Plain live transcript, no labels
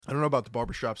I don't know about the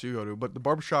barbershops you go to, but the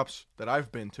barbershops that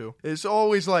I've been to, it's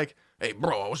always like, hey,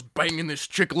 bro, I was banging this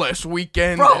chick last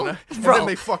weekend. Bro, and then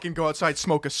they fucking go outside,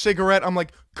 smoke a cigarette. I'm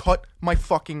like, cut my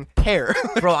fucking hair.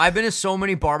 Bro, I've been to so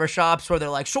many barbershops where they're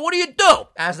like, so what do you do?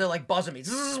 As they're like buzzing me.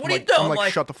 What do you do? I'm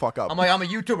like, shut the fuck up. I'm like, I'm a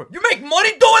YouTuber. You make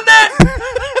money doing that?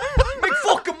 You make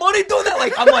fucking money doing that?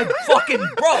 Like, I'm like, fucking,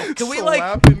 bro, can we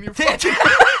Slapping your fucking...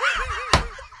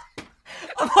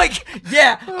 I'm like,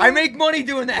 yeah, I make money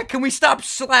doing that. Can we stop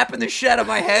slapping the shit out of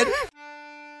my head?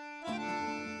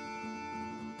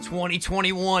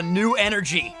 2021, new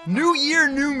energy, new year,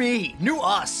 new me, new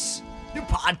us, new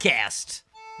podcast.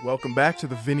 Welcome back to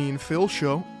the Vinny and Phil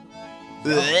show.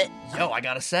 Yo, I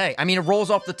gotta say, I mean, it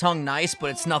rolls off the tongue nice, but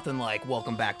it's nothing like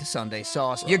welcome back to Sunday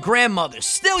Sauce. Your grandmother's,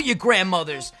 still your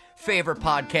grandmother's favorite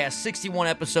podcast, 61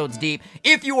 episodes deep.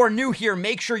 If you are new here,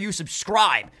 make sure you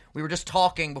subscribe. We were just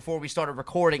talking before we started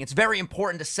recording. It's very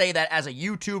important to say that as a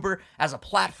YouTuber, as a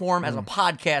platform, as a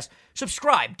podcast.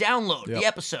 Subscribe, download the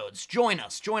episodes, join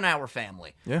us, join our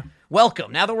family. Yeah.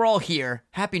 Welcome. Now that we're all here,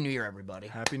 Happy New Year, everybody.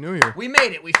 Happy New Year. We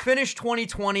made it. We finished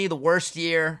 2020, the worst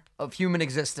year of human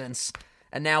existence,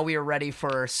 and now we are ready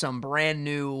for some brand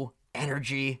new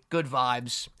energy, good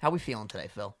vibes. How we feeling today,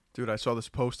 Phil? Dude, I saw this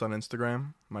post on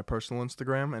Instagram, my personal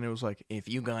Instagram, and it was like, if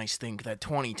you guys think that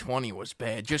 2020 was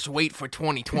bad, just wait for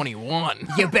 2021.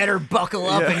 You better buckle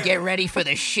up and get ready for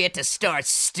the shit to start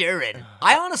stirring.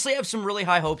 I honestly have some really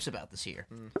high hopes about this year.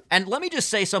 And let me just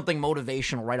say something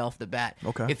motivational right off the bat.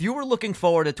 Okay. If you were looking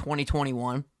forward to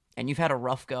 2021 and you've had a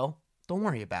rough go, don't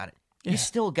worry about it. You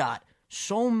still got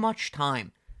so much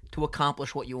time to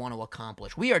accomplish what you want to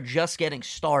accomplish. We are just getting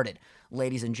started,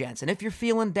 ladies and gents. And if you're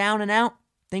feeling down and out,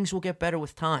 things will get better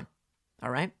with time, all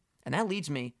right? And that leads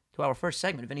me to our first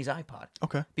segment, Vinny's iPod.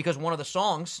 Okay. Because one of the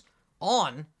songs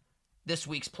on this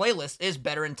week's playlist is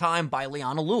Better in Time by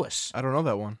Leona Lewis. I don't know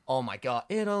that one. Oh, my God.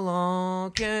 It'll all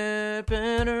get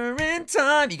better in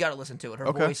time. You got to listen to it. Her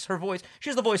voice. She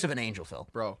has the voice of an angel, Phil.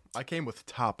 Bro, I came with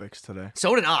topics today.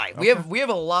 So did I. We have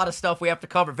a lot of stuff we have to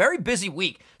cover. Very busy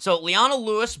week. So Leona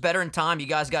Lewis, Better in Time. You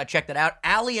guys got to check that out.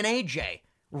 Ali and AJ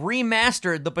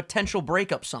remastered the Potential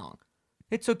Breakup song.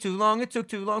 It took too long for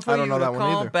you to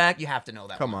call back. You have to know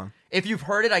that Come one. on. If you've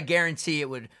heard it, I guarantee it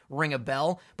would ring a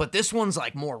bell. But this one's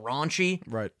like more raunchy.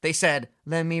 Right. They said,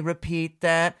 let me repeat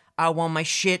that. I want my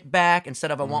shit back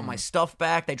instead of I want my stuff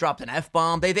back. They dropped an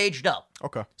F-bomb. They've aged up.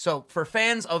 Okay. So for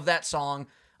fans of that song,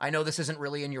 I know this isn't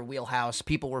really in your wheelhouse.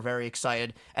 People were very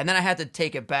excited. And then I had to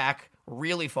take it back,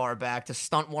 really far back, to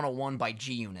Stunt 101 by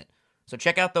G-Unit. So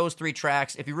check out those 3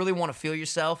 tracks. If you really want to feel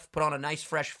yourself, put on a nice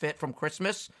fresh fit from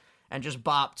Christmas, and just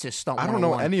bop to Stunt 101. I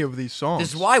don't know any of these songs.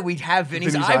 This is why we have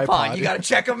Vinny's iPod. You got to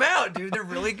check them out, dude. They're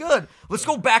really good. Let's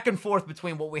go back and forth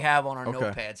between what we have on our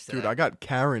notepads today. Dude, I got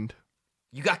Karen'd.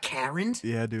 You got Karen'd?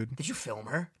 Yeah, dude. Did you film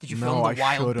her? Did you film the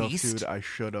wild beast? Dude, I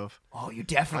should have. Oh, you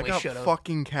definitely should have. I got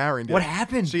fucking Karen, dude. What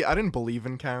happened? See, I didn't believe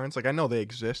in Karens. Like, I know they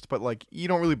exist, but, like, you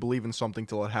don't really believe in something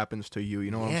till it happens to you.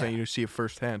 You know what I'm saying? You see it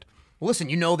firsthand. Well, listen,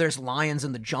 you know there's lions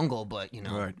in the jungle, but, you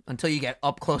know, until you get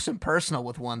up close and personal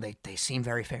with one, they seem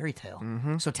very fairy tale.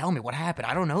 Mm-hmm. So tell me, what happened?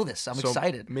 I don't know this. I'm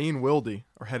excited. Me and Wildy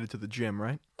are headed to the gym,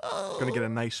 right? Oh. Gonna get a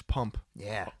nice pump.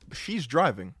 Yeah. She's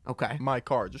driving. Okay. My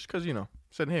car, just because, you know,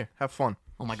 sitting here, have fun.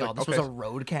 Oh, my God. This was a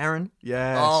road Karen?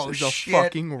 Yes. Oh, it's shit. a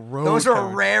fucking road Those are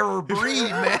Karen. a rarer breed,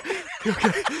 man.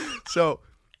 Okay. So,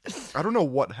 I don't know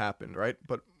what happened, right?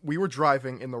 But we were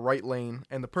driving in the right lane,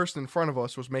 and the person in front of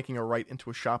us was making a right into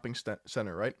a shopping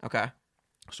center, right? Okay.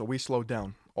 So we slowed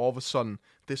down. All of a sudden,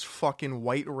 this fucking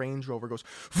white Range Rover goes,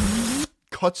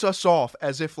 cuts us off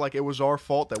as if like it was our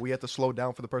fault that we had to slow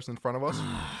down for the person in front of us.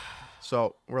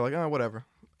 So we're like, whatever,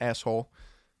 asshole.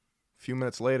 A few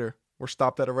minutes later, we're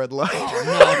stopped at a red light. Oh,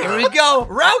 no, here we go.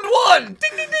 Round 1. Ding,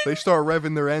 ding, ding. They start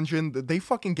revving their engine. They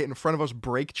fucking get in front of us,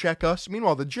 brake check us.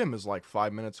 Meanwhile, the gym is like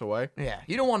 5 minutes away. Yeah,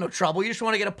 you don't want no trouble. You just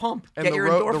want to get a pump. And get your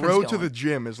endorphins the road going. to the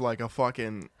gym is like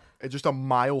it's just a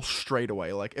mile straight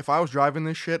away. Like, if I was driving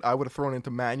this shit, I would have thrown into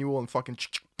manual and fucking...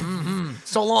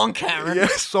 So long, Karen. Yeah,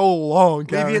 so long,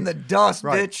 Karen. Leave you in the dust,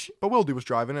 bitch. But Wildy was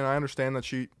driving, and I understand that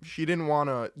she didn't want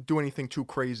to do anything too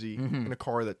crazy in a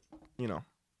car that, you know,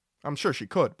 I'm sure she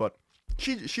could, but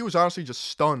she was honestly just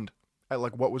stunned at,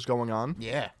 like, what was going on.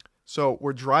 Yeah. So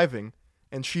we're driving,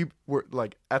 and we're,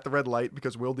 like, at the red light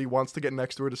because Wildy wants to get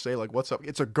next to her to say, like, what's up?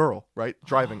 It's a girl, right,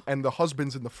 driving, and the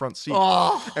husband's in the front seat.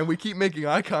 Oh. And we keep making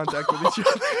eye contact with each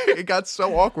other. It got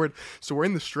so awkward. So we're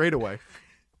in the straightaway.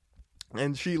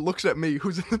 And she looks at me,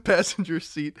 who's in the passenger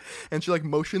seat, and she, like,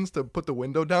 motions to put the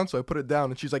window down, so I put it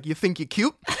down, and she's like, you think you're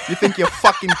cute? You think you're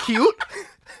fucking cute?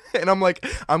 And I'm like,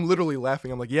 I'm literally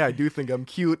laughing. I'm like, yeah, I do think I'm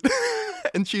cute.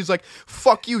 And she's like,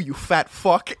 fuck you, you fat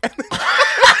fuck. And then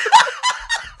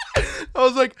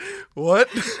What?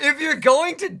 If you're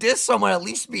going to diss someone, at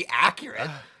least be accurate.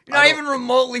 You're not even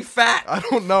remotely fat. I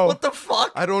don't know. What the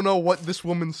fuck? I don't know what this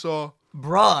woman saw.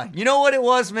 Bruh, you know what it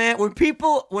was, man? When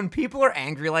people are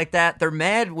angry like that, they're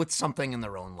mad with something in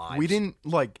their own lives. We didn't,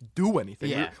 do anything.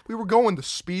 Yeah. We were going the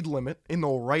speed limit in the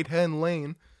right-hand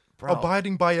lane, Bro.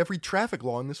 abiding by every traffic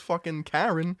law, and this fucking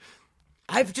Karen...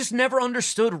 I've just never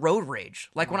understood road rage.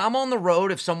 Like, when I'm on the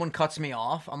road, if someone cuts me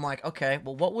off, I'm like, okay,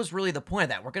 well, what was really the point of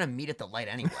that? We're going to meet at the light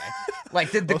anyway.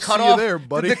 Like, did the I'll see you cutoff there,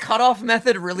 buddy. Did the cutoff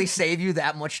method really save you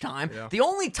that much time? Yeah. The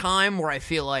only time where I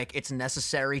feel like it's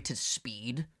necessary to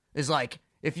speed is, like,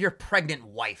 if your pregnant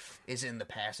wife is in the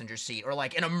passenger seat, or,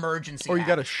 like, an emergency. Or you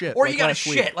happens. gotta shit, Or like you gotta last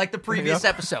week. shit, like the previous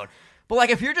episode. But,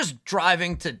 like, if you're just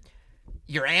driving to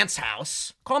your aunt's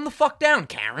house, calm the fuck down,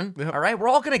 Karen. Yep. All right, we're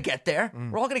all gonna get there.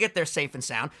 We're all gonna get there safe and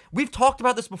sound. We've talked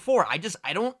about this before. I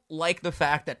don't like the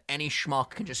fact that any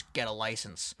schmuck can just get a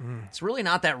license. It's really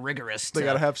not that rigorous. They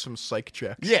gotta have some psych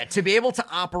checks. Yeah, to be able to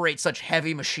operate such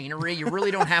heavy machinery, you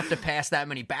really don't have to pass that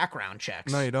many background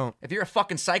checks. No, you don't. If you're a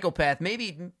fucking psychopath,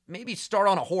 maybe start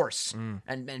on a horse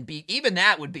and be, even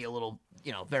that would be a little,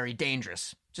 very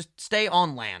dangerous. Just stay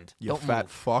on land. You Don't fat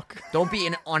move. fuck. Don't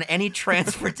be on any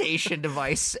transportation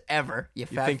device ever. You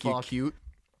fat You think fuck. you're cute?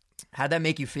 How'd that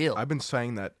make you feel? I've been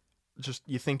saying that. Just,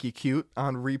 you think you're cute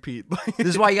on repeat. This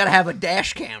is why you gotta have a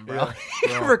dash cam, bro.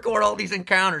 Yeah. Record all these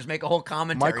encounters, make a whole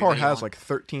commentary. My car video has on it.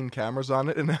 13 cameras on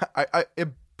it, and it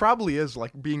probably is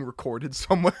being recorded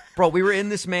somewhere. Bro, we were in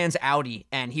this man's Audi,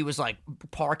 and he was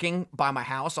parking by my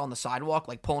house on the sidewalk,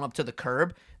 pulling up to the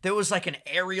curb. There was an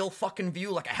aerial fucking view,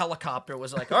 like a helicopter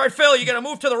was like, all right, Phil, you gotta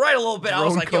move to the right a little bit. I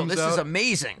was Drone like, yo, comes this is out.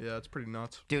 amazing. Yeah, it's pretty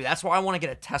nuts. Dude, that's why I want to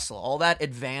get a Tesla. All that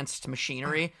advanced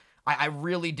machinery, I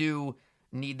really do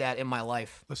need that in my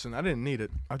life. Listen, I didn't need it.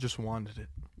 I just wanted it.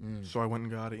 So I went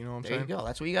and got it. You know what I'm There saying? you go.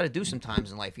 That's what you got to do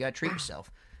sometimes in life. You got to treat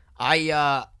yourself.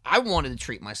 I wanted to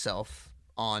treat myself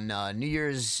on New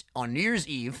Year's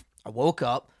Eve. I woke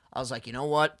up. I was like, you know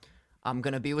what? I'm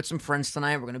gonna be with some friends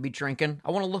tonight. We're gonna be drinking.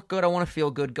 I want to look good. I want to feel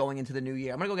good going into the new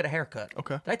year. I'm gonna go get a haircut.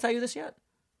 Okay. Did I tell you this yet?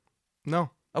 No.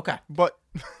 Okay. But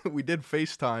we did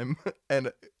FaceTime,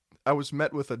 and I was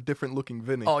met with a different looking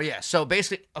Vinny. Oh, yeah. So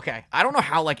basically, okay, I don't know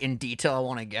how, in detail I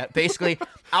want to get. Basically,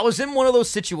 I was in one of those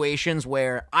situations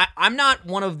where I'm not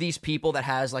one of these people that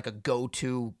has, a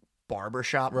go-to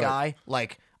barbershop guy.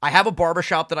 I have a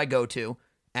barbershop that I go to,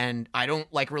 and I don't,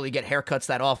 really get haircuts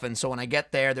that often. So when I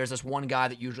get there, there's this one guy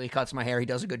that usually cuts my hair. He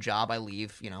does a good job. I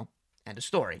leave, end of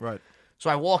story. Right. So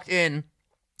I walked in,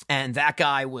 and that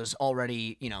guy was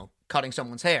already, cutting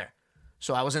someone's hair.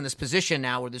 So I was in this position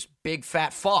now where this big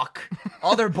fat fuck,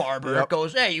 other barber,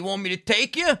 goes, hey, you want me to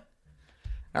take you? And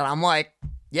I'm like,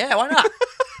 yeah, why not?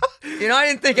 I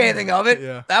didn't think anything of it.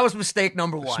 Yeah. That was mistake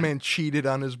number one. This man cheated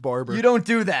on his barber. You don't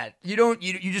do that.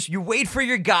 You wait for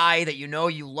your guy that you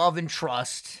love and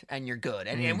trust, and you're good.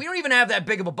 And we don't even have that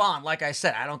big of a bond. Like I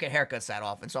said, I don't get haircuts that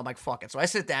often. So I'm like, fuck it. So I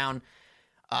sit down.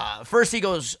 First he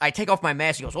goes, I take off my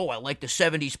mask. He goes, oh, I like the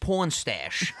 70s porn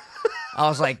stash. I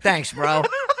was like, thanks, bro.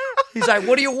 He's like,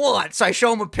 what do you want? So I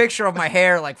show him a picture of my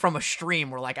hair, from a stream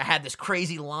where, I had this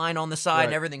crazy line on the side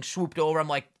and everything swooped over. I'm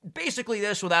like, basically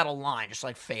this without a line, just,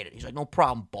 faded. He's like, no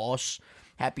problem, boss.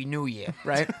 Happy New Year,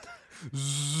 right?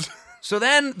 So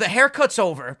then the haircut's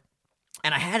over,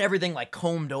 and I had everything,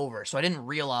 combed over, so I didn't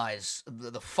realize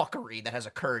the fuckery that has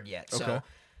occurred yet. So Okay.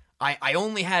 I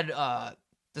only had,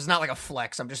 this is not a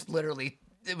flex, I'm just literally...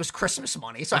 It was Christmas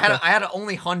money, so I had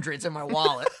only hundreds in my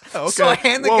wallet. Okay. So I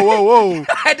hand the whoa.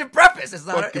 I had to preface. It's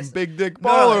not Fucking big dick no,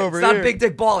 baller it's over not here. big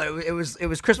dick baller. It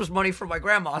was Christmas money from my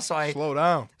grandma. So I Slow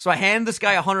down. hand this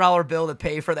guy $100 bill to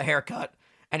pay for the haircut,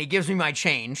 and he gives me my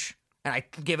change, and I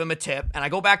give him a tip, and I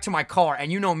go back to my car,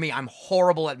 and you know me, I'm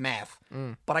horrible at math,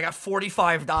 but I got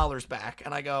 $45 back,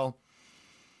 and I go.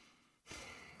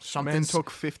 Man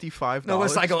took $55. No,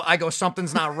 listen, I go,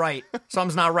 something's not right.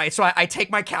 Something's not right. So I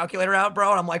take my calculator out, bro,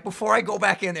 and I'm like, before I go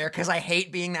back in there, because I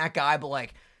hate being that guy, but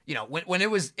when it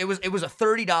was a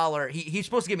 $30, he's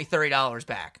supposed to give me $30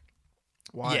 back.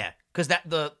 Why? Yeah, because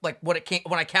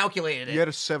when I calculated it. You had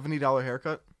a $70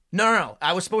 haircut? No.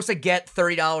 I was supposed to get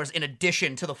 $30 in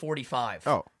addition to the $45.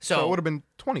 Oh, so it would have been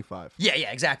 $25. Yeah,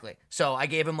 exactly. So I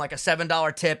gave him a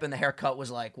 $7 tip, and the haircut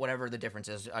was whatever the difference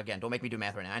is. Again, don't make me do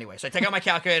math right now. Anyway, so I take out my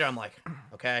calculator. I'm like,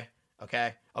 okay,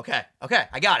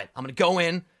 I got it. I'm gonna go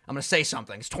in. I'm gonna say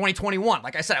something. It's 2021.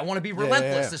 Like I said, I want to be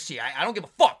relentless this year. I don't give a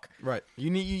fuck. Right.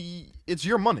 It's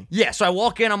your money. Yeah. So I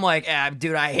walk in. I'm like,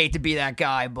 dude, I hate to be that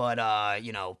guy, but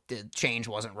the change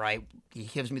wasn't right. He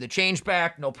gives me the change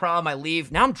back. No problem. I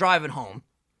leave. Now I'm driving home.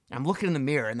 I'm looking in the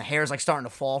mirror, and the hair's starting to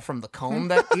fall from the comb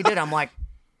that he did. I'm like,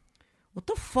 what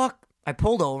the fuck? I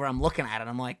pulled over. I'm looking at it.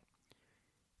 I'm like,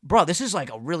 bro, this is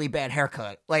like a really bad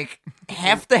haircut. Like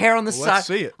half the hair on the side. Let's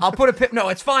see it. I'll put a pic. No,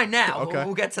 it's fine now. Okay.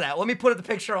 We'll get to that. Let me put the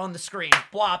picture on the screen.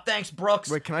 Blop. Thanks, Brooks.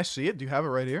 Wait, can I see it? Do you have it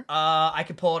right here? I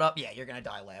can pull it up. Yeah, you're gonna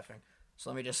die laughing.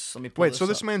 So let me pull Wait, this so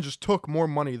this up. man just took more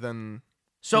money than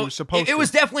So he was supposed it to. was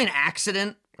definitely an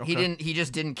accident. Okay. He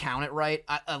just didn't count it right.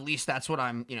 At least that's what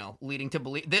I'm, leading to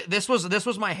believe. This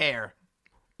was my hair.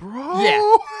 Bro.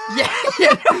 Yeah,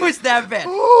 it was that bad.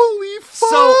 Holy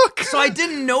So fuck. I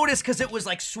didn't notice because it was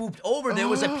like swooped over. There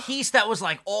was a piece that was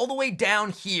like all the way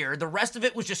down here. The rest of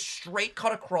it was just straight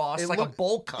cut across, like a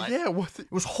bowl cut. Yeah, what?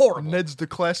 It was horrible. Ned's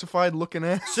declassified looking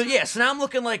ass. So now I'm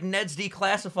looking like Ned's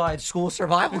declassified school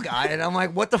survival guy, and I'm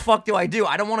like, what the fuck do? I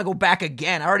don't want to go back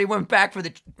again. I already went back for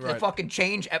the Right. fucking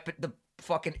change, the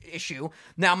fucking issue.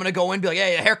 Now I'm gonna go in and be like,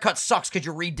 hey, the haircut sucks. Could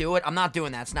you redo it? I'm not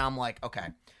doing that. So now I'm like, okay,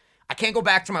 I can't go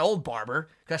back to my old barber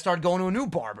because I started going to a new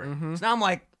barber. Mm-hmm. So now I'm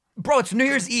like, bro, it's New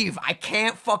Year's Eve. I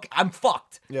can't I'm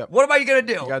fucked. Yeah. What am I gonna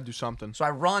do? You gotta do something.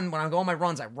 So when I go on my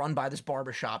runs, I run by this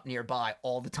barber shop nearby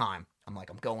all the time. I'm like,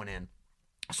 I'm going in.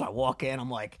 So I walk in, I'm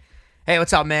like, hey,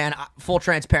 what's up, man? Full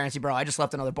transparency, bro. I just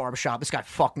left another barber shop. This guy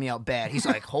fucked me up bad. He's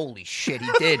like, holy shit, he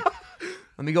did.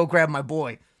 Let me go grab my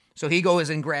boy. So he goes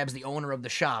and grabs the owner of the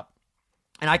shop.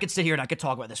 And I could sit here and I could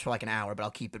talk about this for like an hour, but I'll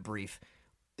keep it brief.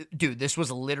 Dude, this was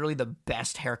literally the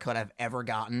best haircut I've ever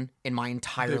gotten in my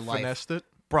entire They life. finessed it.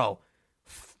 Bro,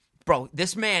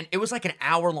 this man, it was like an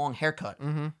hour-long haircut.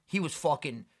 Mm-hmm. He was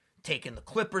fucking taking the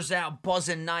clippers out,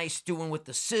 buzzing nice, doing with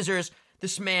the scissors.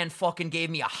 This man fucking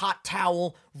gave me a hot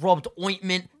towel, rubbed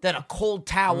ointment, then a cold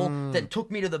towel, then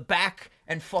took me to the back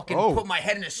and fucking put my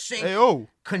head in a sink. Hey, oh.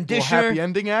 Conditioner. Little happy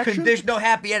ending action? No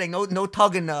happy ending. No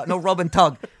tugging, no rub and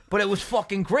tug. But it was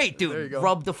fucking great, dude. There you go.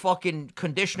 Rubbed the fucking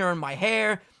conditioner in my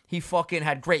hair. He fucking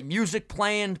had great music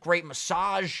playing, great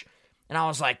massage. And I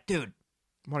was like, dude,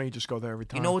 Why don't you just go there every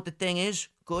time? you know what the thing is?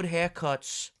 Good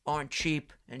haircuts aren't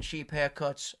cheap, and cheap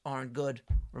haircuts aren't good.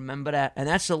 Remember that. And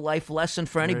that's a life lesson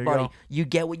for you anybody. go. You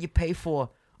get what you pay for,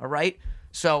 all right?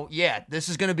 So, yeah, this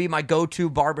is going to be my go-to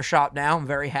barbershop now. I'm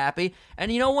very happy.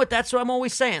 And you know what? That's what I'm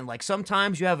always saying. Like,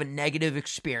 sometimes you have a negative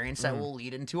experience that will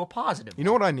lead into a positive. You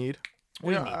know what I need?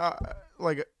 What do you need?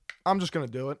 Like, I'm just gonna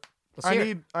do it. Let's hear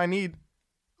it. I need,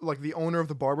 like, the owner of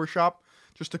the barbershop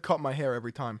just to cut my hair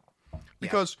every time.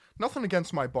 Because nothing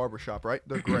against my barbershop, right?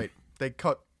 They're great. They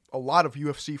cut a lot of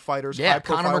UFC fighters. Yeah, high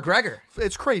Conor profile. McGregor.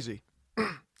 It's crazy.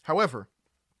 However,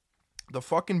 the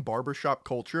fucking barbershop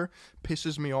culture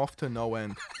pisses me off to no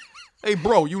end. Hey,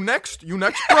 bro, you next? You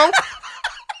next, bro?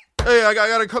 Hey, I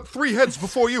gotta cut 3 heads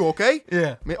before you, okay?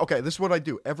 Yeah. I mean, okay, this is what I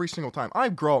do every single time. I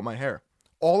grow out my hair.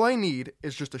 All I need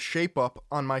is just a shape up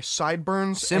on my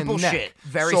sideburns Simple and neck. shit.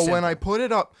 Very so simple. when I put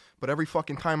it up, but every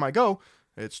fucking time I go,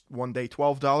 it's one day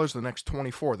 $12, the next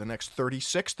 24, the next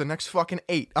 36, the next fucking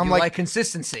 8. I'm You like, like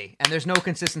consistency, and there's no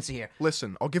consistency here.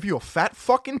 listen, I'll give you a fat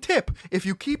fucking tip if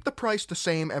you keep the price the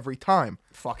same every time.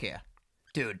 Fuck yeah.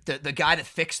 Dude, the guy that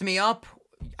fixed me up,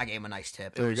 I gave him a nice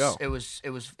tip. There you go. It was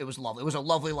lovely. It was a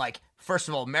lovely, like, first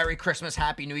of all, Merry Christmas,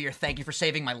 Happy New Year, thank you for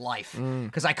saving my life.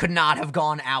 Because I could not have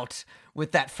gone out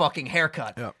with that fucking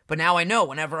haircut. Yep. But now I know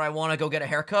whenever I want to go get a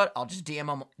haircut, I'll just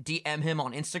DM him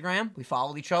on Instagram. We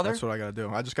follow each other. That's what I gotta do.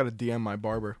 I just gotta DM my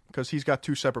barber because he's got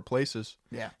 2 separate places.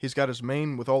 Yeah. He's got his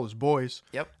main with all his boys.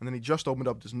 Yep. And then he just opened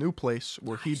up this new place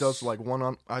where he does like one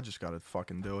on. I just gotta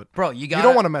fucking do it. Bro, you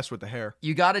don't want to mess with the hair.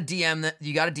 You gotta DM them.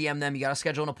 You gotta DM them. You gotta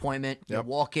schedule an appointment. You Yep.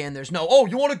 walk in. There's no, oh,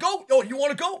 you want to go? Oh, you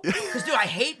want to go? Because dude, I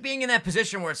hate being in that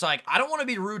position where it's like I don't want to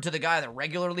be rude to the guy that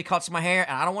regularly cuts my hair,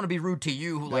 and I don't want to be rude to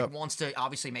you who like Yep. wants to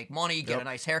obviously make money, get Yep. a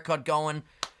nice haircut going.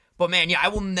 But man, yeah, I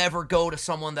will never go to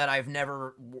someone that I've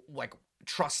never like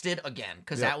trusted again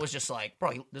because Yep. that was just like,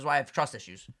 bro, this is why I have trust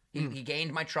issues. He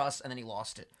gained my trust and then he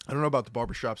lost it. I don't know about the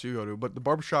barbershops you go to, but the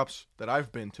barbershops that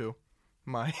I've been to,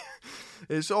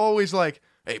 it's always like,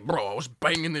 hey, bro, I was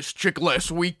banging this chick last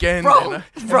weekend. Bro, and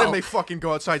bro. then they fucking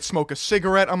go outside, smoke a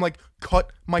cigarette. I'm like,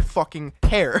 cut my fucking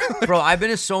hair. Bro, I've been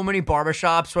to so many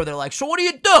barbershops where they're like, so what do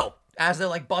you do? As they're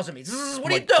like buzzing me. What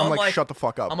do you do? I'm like, shut the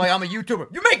fuck up. I'm like, I'm a YouTuber.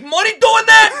 You make money doing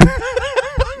that?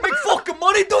 You make fucking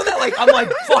money doing that? Like, I'm like,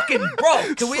 fucking,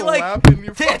 bro, can we like... Slapping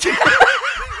you fucking-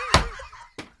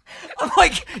 I'm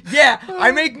like, yeah,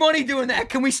 I make money doing that.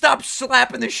 Can we stop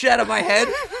slapping the shit out of my head?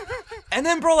 And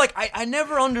then, bro, like, I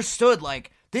never understood, like,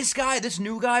 this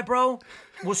new guy, bro,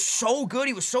 was so good.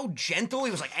 He was so gentle.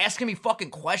 He was, like, asking me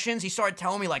fucking questions. He started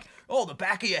telling me, like, oh, the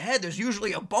back of your head, there's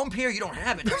usually a bump here. You don't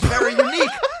have it. It's very unique.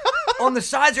 On the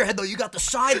sides of your head, though, you got the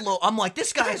side lobe. I'm like,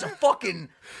 this guy is a fucking,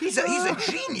 he's a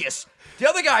genius. The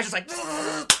other guy's just like,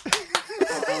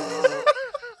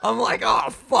 I'm like, oh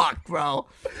fuck, bro.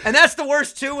 And that's the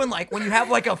worst too. When you have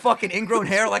like a fucking ingrown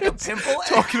hair, like a pimple.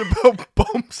 Talking about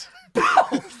bumps.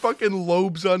 Fucking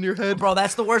lobes on your head. Bro,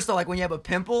 that's the worst though. Like when you have a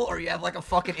pimple or you have like a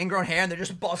fucking ingrown hair and they're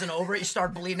just buzzing over it, you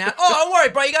start bleeding out. Oh, don't worry,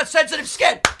 bro, you got sensitive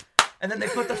skin. And then they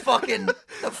put the fucking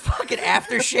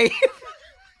aftershave.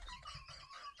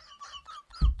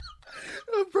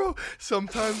 Bro,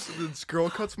 sometimes this girl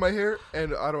cuts my hair,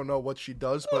 and I don't know what she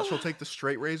does, but she'll take the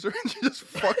straight razor and she just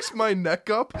fucks my neck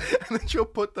up, and then she'll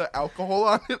put the alcohol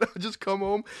on it. I just come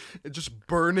home, and just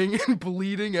burning and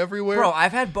bleeding everywhere. Bro,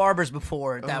 I've had barbers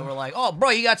before that were like, oh, bro,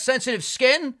 you got sensitive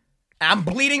skin? I'm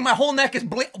bleeding. My whole neck is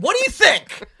bleeding. What do you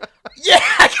think? Yeah,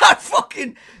 I got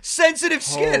fucking sensitive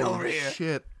skin over here.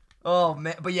 Shit. Oh,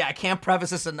 man. But yeah, I can't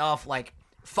preface this enough. Like,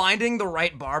 finding the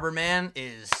right barber, man,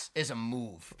 is a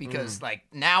move. Because, like,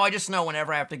 now I just know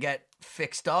whenever I have to get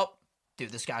fixed up,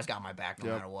 dude, this guy's got my back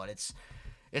no matter what.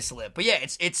 It's lit. But yeah,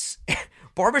 it's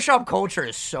barbershop culture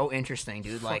is so interesting,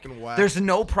 dude. Like, there's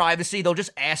no privacy. They'll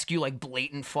just ask you, like,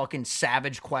 blatant fucking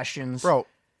savage questions. Bro,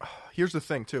 here's the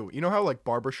thing, too. You know how, like,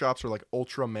 barbershops are, like,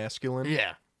 ultra masculine?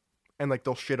 Yeah. And, like,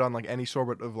 they'll shit on, like, any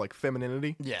sort of, like,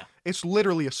 femininity? Yeah. It's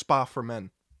literally a spa for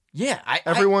men. Yeah,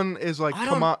 everyone is like,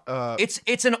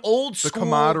 it's an old school, the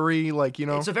camaraderie, like, you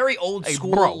know, it's a very old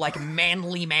school, like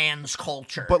manly man's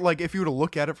culture. But like, if you were to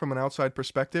look at it from an outside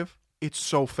perspective, it's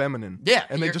so feminine. Yeah,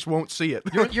 and they just won't see it.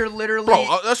 You're literally,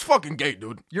 bro, that's fucking gay,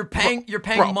 dude. You're paying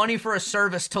money for a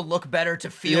service to look better, to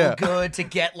feel good, to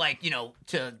get like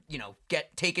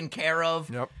get taken care of.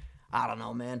 Yep. I don't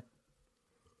know, man.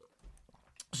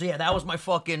 So yeah, that was my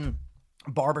fucking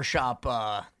barbershop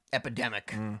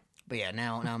epidemic. But yeah,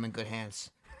 now I'm in good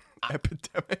hands.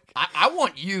 Epidemic. I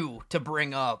want you to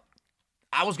bring up.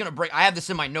 I have this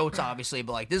in my notes, obviously,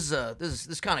 but like this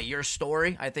is kind of your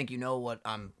story. I think you know what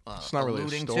I'm. It's not really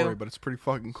a story, but it's pretty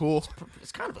fucking cool.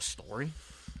 It's kind of a story.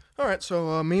 All right,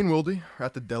 so me and Wildy are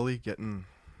at the deli getting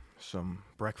some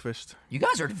breakfast. You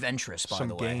guys are adventurous, by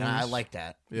the way. And I like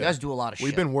that. Yeah. You guys do a lot of shit.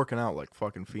 We've been working out like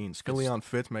fucking fiends. Skilly on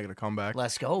Fit's making a comeback.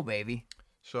 Let's go, baby.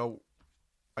 So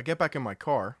I get back in my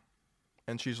car.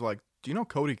 And she's like, do you know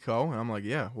Cody Ko? And I'm like,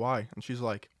 yeah, why? And she's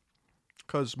like,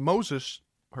 because Moses,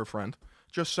 her friend,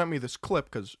 just sent me this clip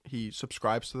because he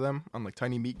subscribes to them on, like,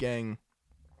 Tiny Meat Gang.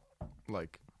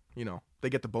 Like, you know, they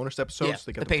get the bonus episodes.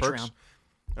 They get the Patreon. perks.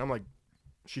 And I'm like,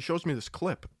 she shows me this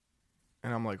clip.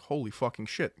 And I'm like, holy fucking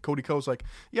shit. Cody Ko's like,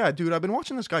 yeah, dude, I've been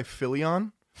watching this guy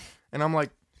Philly-on. And I'm like,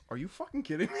 are you fucking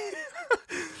kidding me?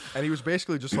 And he was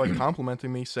basically just, like,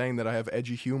 complimenting me, saying that I have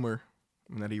edgy humor.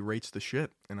 And that he rates the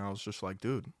shit. And I was just like,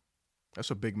 dude,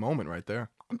 that's a big moment right there.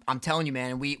 I'm telling you,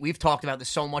 man, we've talked about this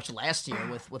so much last year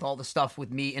with all the stuff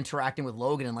with me interacting with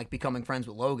Logan and like becoming friends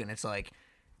with Logan. It's like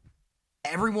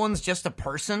everyone's just a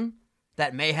person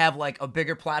that may have like a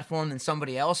bigger platform than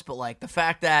somebody else, but like the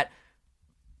fact that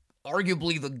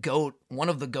arguably one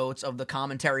of the goats of the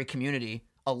commentary community,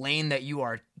 a lane that you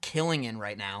are killing in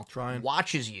right now,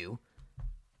 watches you.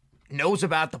 Knows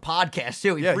about the podcast,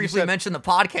 too. He briefly mentioned the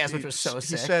podcast, which was so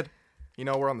sick. He said, you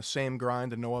know, we're on the same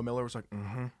grind, and Noah Miller was like,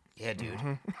 Yeah,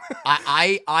 dude.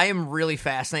 I am really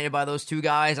fascinated by those two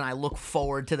guys, and I look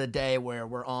forward to the day where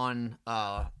we're on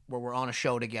a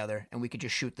show together, and we could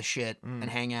just shoot the shit and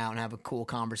hang out and have a cool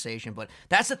conversation. But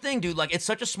that's the thing, dude. Like, it's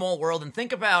such a small world, and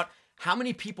think about how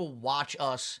many people watch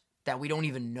us that we don't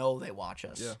even know they watch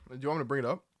us. Yeah. Do you want me to bring it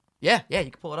up? Yeah, you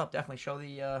can pull it up. Definitely show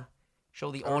the audio.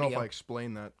 I don't know if I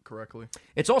explained that correctly.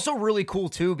 It's also really cool,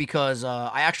 too, because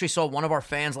I actually saw one of our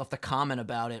fans left a comment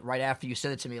about it right after you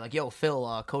said it to me. Like, yo,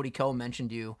 Phil, Cody Ko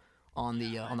mentioned you on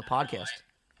the podcast.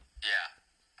 Yeah.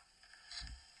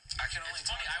 It's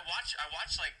funny, I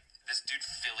watch like, this dude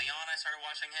Philly-on, I started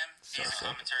watching him. He has a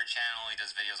commentary channel. He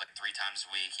does videos like 3 times a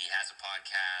week. He has a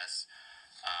podcast.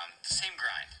 The same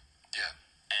grind. Yeah.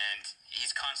 And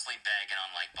he's constantly bagging on,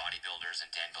 like, bodybuilders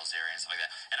and Dan Bilzerian and stuff like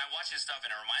that. And I watch his stuff,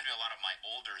 and it reminds me a lot of my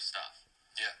older stuff.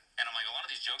 Yeah. And I'm like, a lot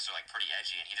of these jokes are, like, pretty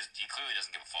edgy, and he clearly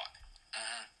doesn't give a fuck.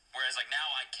 Whereas, like, now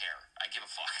I care. I give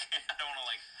a fuck. I don't want to,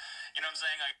 like, you know what I'm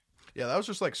saying? Yeah, that was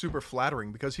just, like, super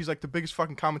flattering, because he's, like, the biggest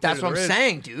fucking commentator That's what I'm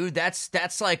saying, dude. That's,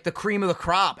 like, the cream of the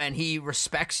crop, and he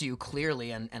respects you,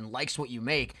 clearly, and likes what you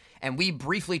make. And we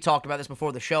briefly talked about this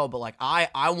before the show, but, like,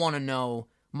 I want to know...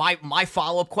 My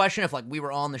follow-up question, if like we were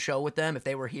on the show with them, if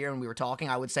they were here and we were talking,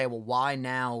 I would say, well, why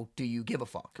now do you give a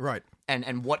fuck? Right.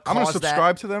 And what caused that? I'm going to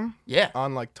subscribe to them yeah.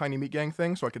 on like Tiny Meat Gang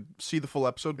thing so I could see the full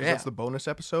episode because that's the bonus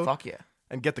episode. Fuck yeah.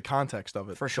 And get the context of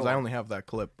it. For sure. Because I only have that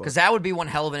clip. Because that would be one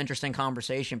hell of an interesting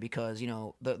conversation because, you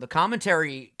know, the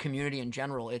commentary community in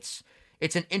general, it's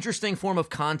an interesting form of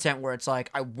content where it's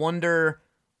like, I wonder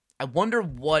I wonder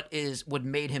what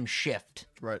made him shift.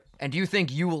 Right. And do you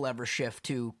think you will ever shift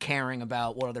to caring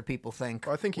about what other people think?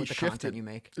 I think he with the shifted. content you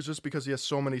make. It's just because he has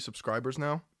so many subscribers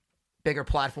now. Bigger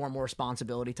platform, more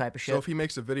responsibility type of shit. So if he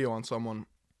makes a video on someone,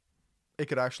 it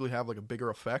could actually have like a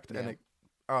bigger effect. And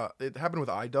it happened with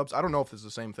iDubbbz. I don't know if it's the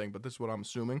same thing, but this is what I'm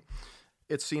assuming.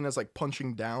 It's seen as like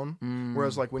punching down,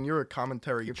 whereas like when you're a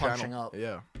commentary channel, punching up.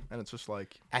 Yeah, and it's just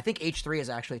like I think H3 has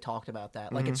actually talked about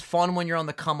that. Like it's fun when you're on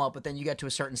the come up, but then you get to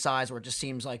a certain size where it just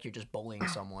seems like you're just bullying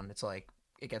someone. It's like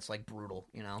it gets like brutal,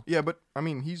 you know? Yeah, but I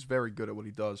mean he's very good at what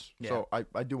he does. Yeah. So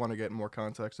I do want to get more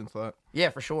context into that. Yeah,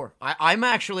 for sure.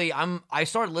 I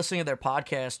started listening to their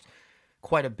podcast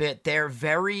quite a bit. They're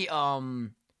very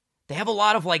they have a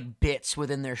lot of like bits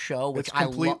within their show, which I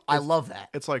love that.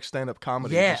 It's like stand-up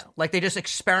comedy. Yeah, like they just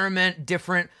experiment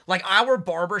different. Like our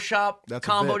barbershop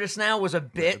combo just now was a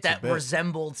bit that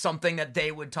resembled something that they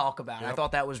would talk about. Yep. I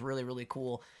thought that was really, really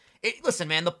cool. Listen,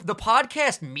 man, the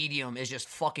podcast medium is just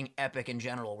fucking epic in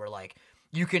general. Where like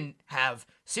you can have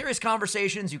serious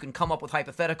conversations, you can come up with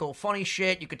hypothetical, funny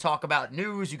shit. You could talk about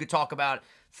news, you could talk about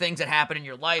things that happen in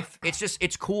your life.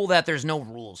 It's cool that there's no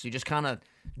rules. You just kind of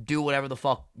do whatever the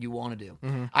fuck you want to do.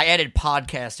 Mm-hmm. I added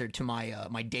podcaster to my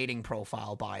my dating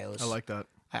profile bios. I like that.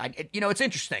 It's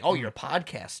interesting. Oh, you're a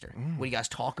podcaster. What do you guys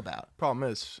talk about? Problem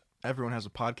is, everyone has a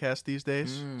podcast these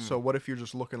days. So what if you're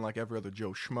just looking like every other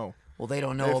Joe Schmo? Well, they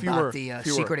don't know about the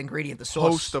secret ingredient, the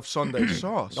sauce. Host of Sunday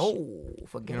Sauce. Oh, forget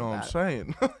about it. You know what I'm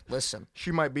saying? Listen.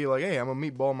 She might be like, hey, I'm a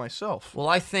meatball myself. Well,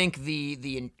 I think the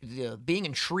being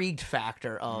intrigued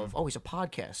factor of, he's a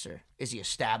podcaster. Is he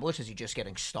established? Is he just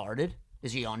getting started?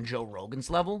 Is he on Joe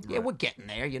Rogan's level? Right. Yeah, we're getting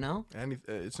there, you know? And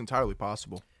it's entirely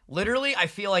possible. Literally, I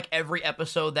feel like every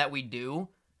episode that we do,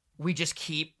 we just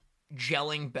keep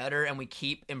gelling better and we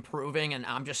keep improving, and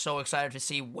I'm just so excited to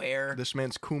see where this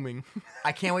man's cooming.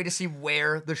 I can't wait to see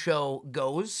where the show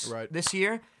goes this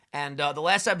year. And the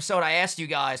last episode I asked you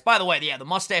guys, by the way, the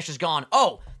mustache is gone.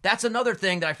 Oh, that's another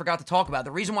thing that I forgot to talk about.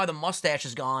 The reason why the mustache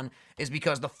is gone is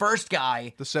because the first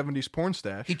guy, the 70s porn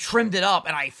stash, he trimmed it up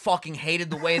and I fucking hated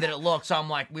the way that it looked. So I'm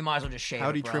like, we might as well just shave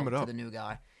How'd he trim it up? To the new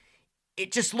guy.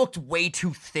 It just looked way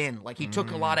too thin. Like he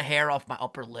took a lot of hair off my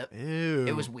upper lip. Ew.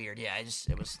 It was weird. Yeah,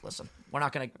 listen,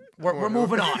 we're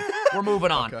moving on. We're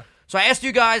moving on. Okay. So I asked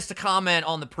you guys to comment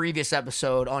on the previous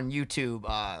episode on YouTube.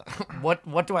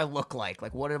 What do I look like?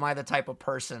 Like, what am I the type of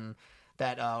person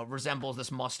that resembles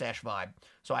this mustache vibe?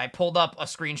 So I pulled up a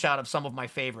screenshot of some of my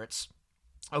favorites.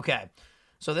 Okay.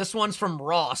 So this one's from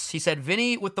Ross. He said,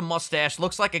 Vinny with the mustache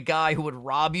looks like a guy who would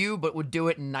rob you, but would do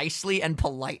it nicely and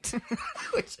polite.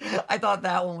 Which I thought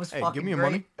that one was fucking great. Give me your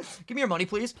money. Give me your money,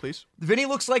 please. Please. Vinny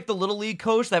looks like the Little League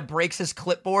coach that breaks his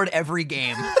clipboard every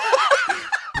game.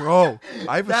 Bro,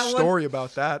 I have a story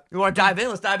about that. You want to dive in?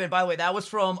 Let's dive in. By the way, that was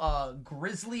from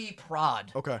Grizzly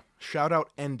Prod. Okay. Shout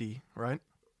out Endy, right?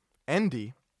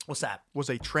 Endy. What's that? Was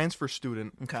a transfer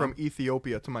student from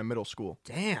Ethiopia to my middle school.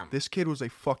 Damn. This kid was a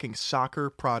fucking soccer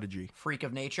prodigy. Freak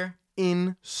of nature?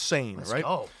 Insane, Let's right?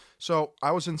 go. So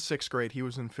I was in 6th grade. He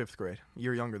was in 5th grade. A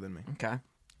year younger than me. Okay.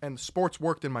 And sports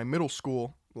worked in my middle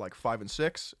school, like 5 and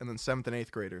 6, and then 7th and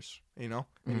 8th graders, you know?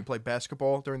 And you play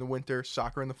basketball during the winter,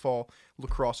 soccer in the fall,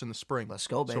 lacrosse in the spring. Let's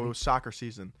go, baby. So it was soccer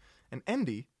season. And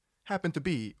Endy happened to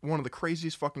be one of the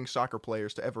craziest fucking soccer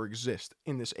players to ever exist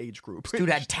in this age group. This dude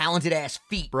had talented-ass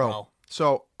feet, bro.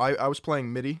 So I was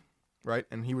playing midi, right?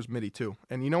 And he was midi, too.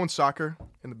 And you know in soccer,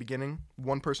 in the beginning,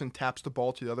 one person taps the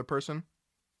ball to the other person?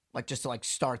 Like just to like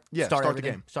start the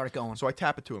game. Start it going. So I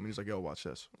tap it to him, and he's like, yo, watch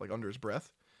this. Like under his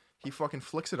breath. He fucking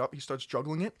flicks it up. He starts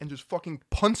juggling it and just fucking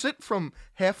punts it from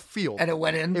half field. And it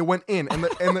went in? It went in. And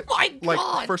the oh my God.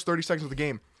 Like first 30 seconds of the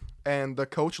game. And the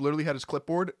coach literally had his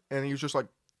clipboard, and he was just like...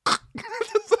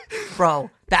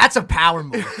 Bro, that's a power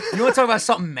move. You want to talk about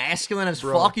something masculine as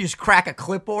fuck? You just crack a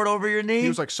clipboard over your knee? He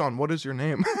was like, son, what is your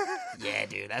name? Yeah,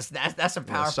 dude, that's a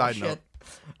powerful side shit. note.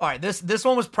 All right, this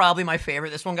one was probably my favorite.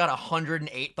 This one got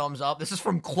 108 thumbs up. This is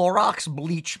from Clorox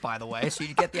Bleach, by the way, so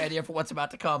you get the idea for what's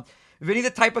about to come. Vinny, the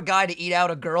type of guy to eat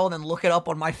out a girl and then look it up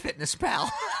on MyFitnessPal.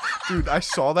 Dude, I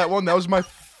saw that one. That was my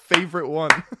favorite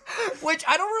one. Which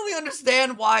I don't really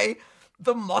understand why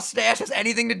the mustache has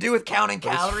anything to do with counting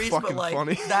calories, but like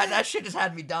funny. that shit just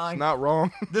had me dying. Not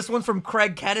wrong. This one's from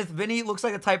Craig Kenneth. Vinny looks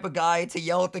like the type of guy to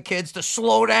yell at the kids to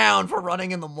slow down for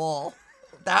running in the mall.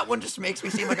 That one just makes me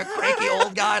seem like a cranky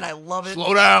old guy, and I love it.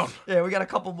 Slow down. Yeah, we got a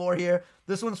couple more here.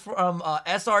 This one's from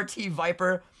SRT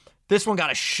Viper. This one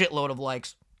got a shitload of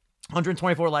likes.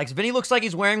 124 likes. Vinny looks like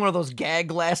he's wearing one of those gag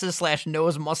glasses /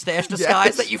 nose mustache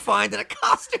disguise that you find in a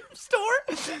costume store,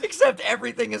 except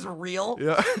everything is real.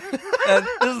 Yeah. And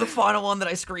this is the final one that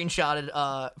I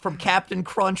screenshotted from Captain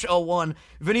Crunch 01.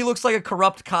 Vinny looks like a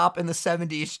corrupt cop in the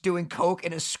 70s doing coke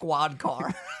in his squad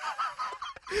car.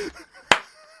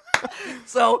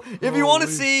 So, if you want to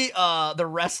see the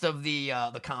rest of the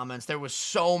comments, there was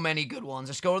so many good ones.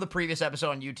 Just go to the previous episode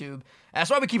on YouTube. That's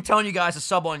why we keep telling you guys to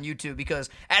sub on YouTube, because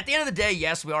at the end of the day,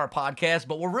 yes, we are a podcast,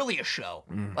 but we're really a show.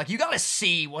 Like, you got to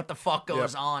see what the fuck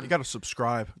goes on. You got to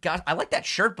subscribe. Guys, I like that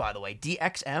shirt, by the way.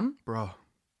 DXM? Bro.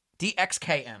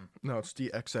 DXKM. No, it's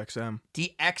DXXM.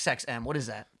 DXXM. What is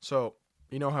that? So,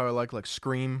 you know how I like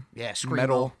Scream? Yeah, Screamo,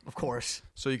 metal. of course.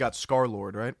 So you got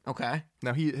Scar-Lord, right? Okay.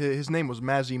 Now his name was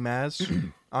Mazzy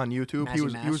Maz on YouTube. He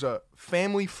was a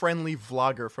family-friendly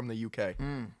vlogger from the UK.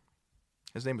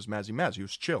 His name was Mazzy Maz. He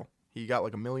was chill. He got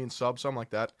like 1 million subs, something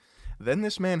like that. Then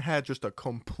this man had just a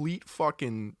complete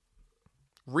fucking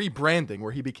rebranding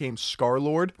where he became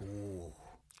Scar-Lord. Ooh.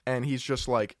 And he's just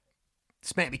like...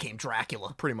 This man became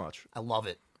Dracula. Pretty much. I love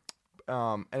it.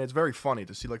 And it's very funny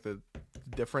to see like the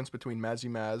difference between Mazzy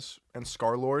Maz and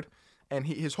Scar-Lord. And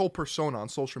his whole persona on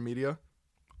social media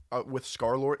with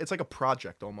Scar-Lord, it's like a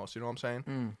project almost, you know what I'm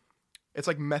saying? It's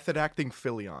like method acting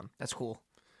Philion. That's cool.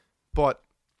 But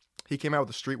he came out with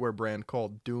a streetwear brand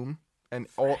called Doom, and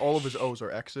all of his O's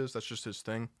are X's. That's just his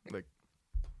thing. Like,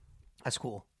 that's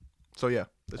cool. So yeah,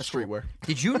 it's streetwear. Cool.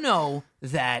 Did you know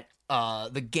that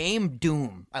the game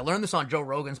Doom, I learned this on Joe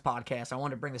Rogan's podcast. I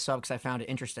wanted to bring this up because I found it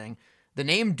interesting. The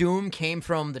name Doom came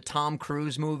from the Tom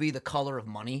Cruise movie, The Color of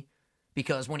Money,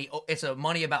 because it's a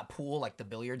money about pool, like the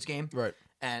billiards game. Right.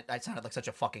 And I sounded like such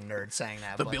a fucking nerd saying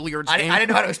that. The billiards game? I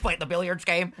didn't know how to explain the billiards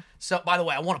game. So, by the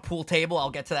way, I want a pool table.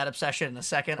 I'll get to that obsession in a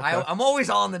second. Okay. I'm always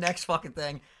on the next fucking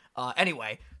thing.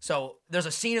 Anyway, so there's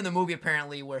a scene in the movie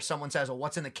apparently where someone says, well,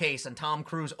 what's in the case? And Tom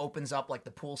Cruise opens up like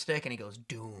the pool stick and he goes,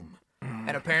 Doom.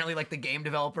 And apparently like the game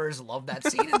developers loved that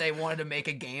scene and they wanted to make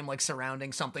a game like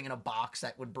surrounding something in a box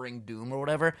that would bring Doom or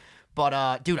whatever.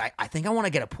 But dude, I think I want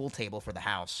to get a pool table for the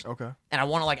house. Okay. And I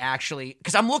want to like actually,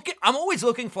 because I'm always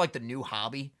looking for like the new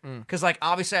hobby. Because like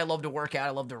obviously I love to work out,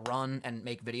 I love to run and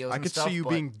make videos. I and could stuff, see you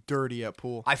being dirty at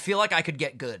pool. I feel like I could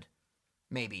get good,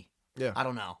 maybe. Yeah. I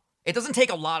don't know. It doesn't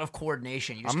take a lot of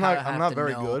coordination. You just I'm not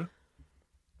very good.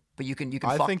 But you can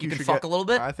I fuck, think you you can should fuck get, a little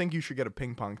bit. I think you should get a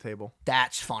ping pong table.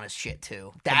 That's fun as shit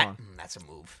too. That's a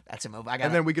move. That's a move.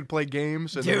 And then we could play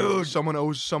games. And Dude, then someone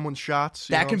owes someone shots.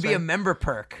 That can be a member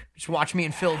perk. Just watch me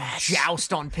and Phil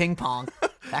joust on ping pong.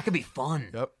 That could be fun.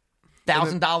 Yep.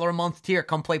 $1,000 a month tier.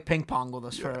 Come play ping pong with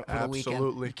us for the weekend.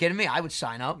 Absolutely. You kidding me? I would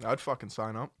sign up. I'd fucking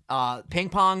sign up. Ping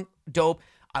pong, dope.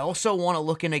 I also want to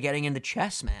look into getting into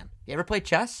chess, man. You ever play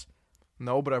chess?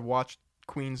 No, but I've watched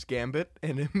Queen's Gambit,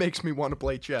 and it makes me want to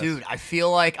play chess. Dude, I feel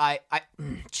like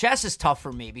chess is tough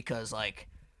for me because, like,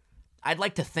 I'd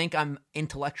like to think I'm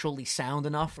intellectually sound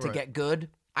enough to get good.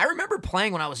 I remember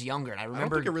playing when I was younger, and I remember I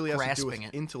don't think it really has to do grasping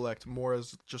with intellect, more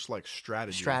as just, like,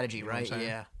 strategy. Strategy, you know right? what I'm saying?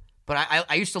 Yeah. But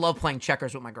I used to love playing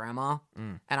checkers with my grandma,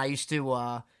 and I used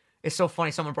to... it's so funny.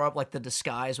 Someone brought up like the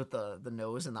disguise with the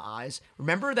nose and the eyes.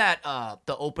 Remember that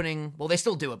the opening? Well, they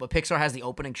still do it, but Pixar has the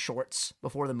opening shorts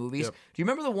before the movies. Yep. Do you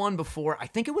remember the one before? I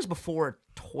think it was before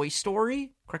Toy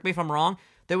Story. Correct me if I'm wrong.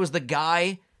 There was the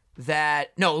guy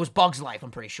that it was Bug's Life.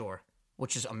 I'm pretty sure,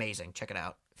 which is amazing. Check it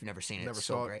out if you've never seen it. Never it's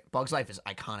saw so it. great. Bug's Life is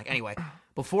iconic. Anyway,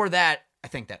 before that, I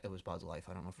think that it was Bug's Life.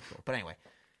 I don't know for sure, but anyway,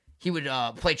 he would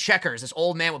play checkers. This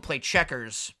old man would play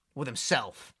checkers with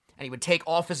himself. And he would take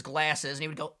off his glasses, and he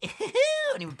would go,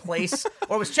 and he would place,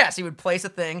 or it was chess, he would place a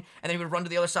thing, and then he would run to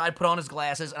the other side, put on his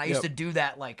glasses, and I used to do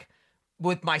that, like,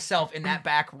 with myself in that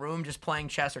back room, just playing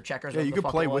chess or checkers. Yeah, you could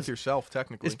play with yourself,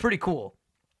 technically. It's pretty cool.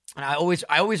 And I always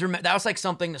remember, that was, like,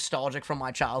 something nostalgic from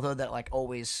my childhood that, like,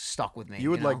 always stuck with me. You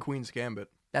would know? like Queen's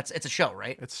Gambit. It's a show,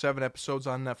 right? It's 7 episodes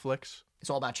on Netflix. It's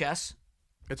all about chess?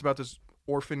 It's about this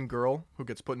orphan girl who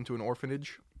gets put into an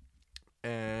orphanage,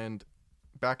 and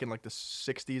back in like the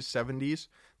 60s, 70s,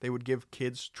 they would give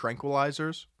kids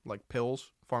tranquilizers, like pills,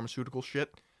 pharmaceutical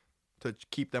shit, to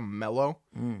keep them mellow.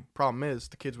 Problem is,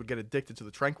 the kids would get addicted to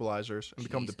the tranquilizers and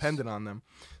become dependent on them.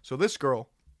 So this girl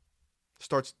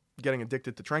starts getting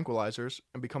addicted to tranquilizers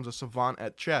and becomes a savant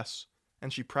at chess.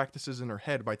 And she practices in her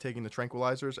head by taking the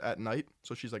tranquilizers at night.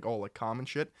 So she's like all like calm and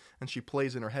shit. And she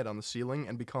plays in her head on the ceiling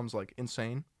and becomes like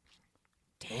insane.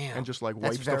 Damn. And just like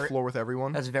wipes the floor with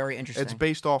everyone. That's very interesting. It's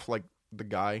based off like the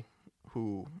guy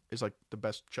who is like the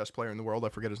best chess player in the world. I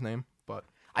forget his name, but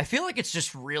I feel like it's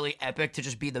just really epic to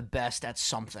just be the best at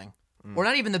something. Or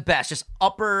not even the best, just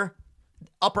upper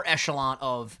upper echelon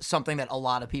of something that a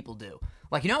lot of people do.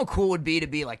 Like, you know how cool it would be to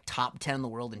be like top 10 in the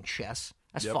world in chess?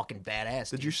 That's fucking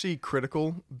badass. Did dude. you see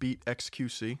Critical beat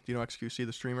XQC? Do you know XQC,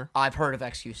 the streamer? I've heard of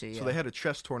XQC. So they had a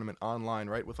chess tournament online,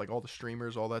 right, with like all the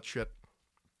streamers, all that shit,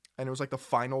 and it was like the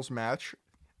finals match,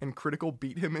 and Critical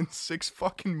beat him in 6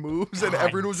 fucking moves, and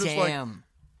everyone was just like,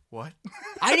 "What?"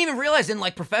 I didn't even realize in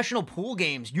like professional pool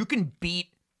games you can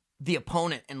beat the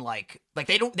opponent in like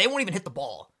they won't even hit the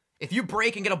ball. If you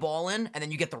break and get a ball in, and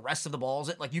then you get the rest of the balls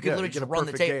in, like you can literally get just a run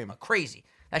the perfect table. game. Crazy.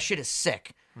 That shit is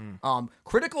sick.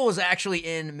 Critical was actually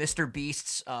in Mr.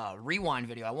 Beast's Rewind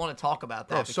video. I want to talk about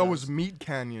that. Oh, so because- was Meat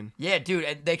Canyon. Yeah, dude,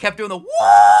 and they kept doing the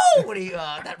whoa when he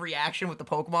that reaction with the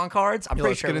Pokemon cards. I'm pretty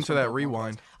Let's sure. get it was into from that Pokemon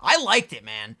rewind. cards. I liked it,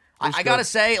 man. I good. gotta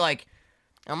say, like,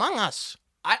 Among Us.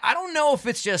 I don't know if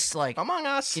it's just like Among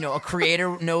Us. a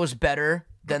creator knows better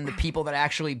than the people that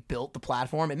actually built the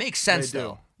platform. It makes sense They do.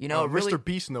 though. It really, Mr.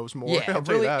 Beast knows more. yeah, I'll it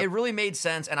tell you really, that. it really made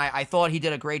sense, and I thought he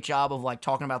did a great job of like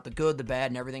talking about the good, the bad,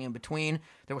 and everything in between.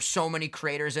 There were so many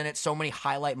creators in it, so many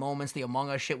highlight moments. The Among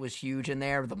Us shit was huge in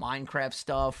there. The Minecraft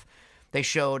stuff. They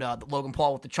showed Logan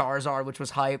Paul with the Charizard, which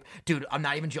was hype. Dude, I'm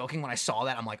not even joking. When I saw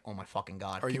that, I'm like, oh my fucking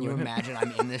God. Can you you in it? imagine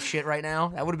I'm in this shit right now?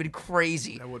 That would have been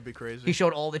crazy. That would be crazy. He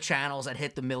showed all the channels that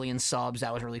hit the 1 million subs.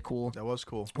 That was really cool. That was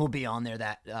cool. We'll be on there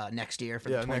that next year for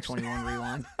the Yeah, next 2021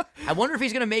 Rewind. I wonder if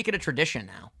he's going to make it a tradition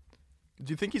now.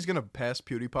 Do you think he's gonna pass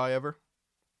PewDiePie ever?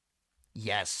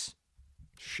 Yes.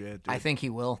 Shit, dude. I think he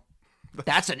will.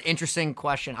 That's an interesting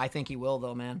question. I think he will,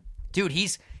 though, man. Dude,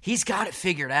 he's got it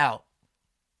figured out.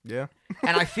 Yeah,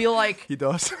 And I feel like, he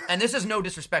does. and this is no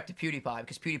disrespect to PewDiePie,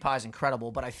 because PewDiePie is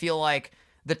incredible, but I feel like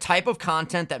the type of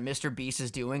content that Mr. Beast is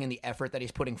doing and the effort that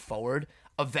he's putting forward,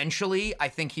 eventually, I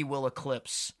think he will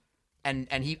eclipse, and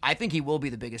I think he will be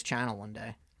the biggest channel one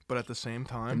day. But at the same The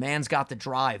time, man's got the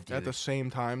drive, dude. at the same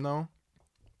time though,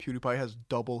 PewDiePie has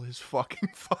double his fucking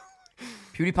following.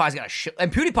 PewDiePie's got a shit,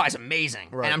 and PewDiePie's amazing.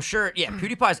 Right. And I'm sure,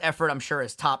 PewDiePie's effort, I'm sure,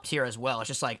 is top tier as well. It's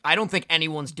just like, I don't think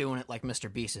anyone's doing it like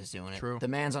Mr. Beast is doing it. True. The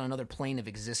man's on another plane of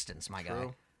existence, my guy.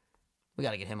 True. We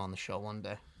got to get him on the show one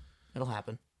day. It'll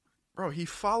happen. Bro, he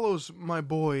follows my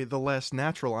boy The Last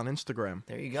Natural on Instagram.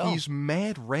 There you go. He's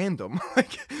mad random.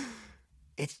 Like,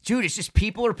 It's just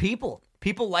people are people.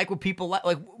 People like what people like.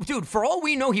 Like, dude, for all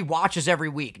we know, he watches every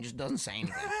week and just doesn't say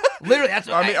anything. Literally, that's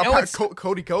what I mean, know it's-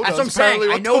 Cody Ko that's does. what I'm saying. Apparently,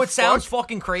 I what know the it sounds fuck?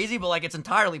 fucking crazy, but like it's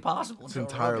entirely possible. It's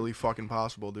entirely fucking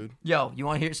possible, dude. Yo, you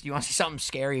want to see something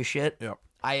scary as shit? Yep.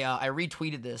 I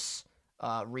retweeted this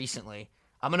recently.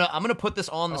 I'm gonna put this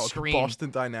on the screen. Boston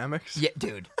Dynamics. Yeah,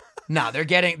 dude. No, they're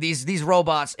getting these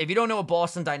robots. If you don't know what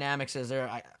Boston Dynamics is,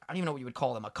 I don't even know what you would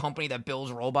call them. A company that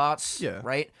builds robots. Yeah.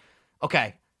 Right?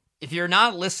 Okay. If you're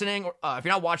not listening, if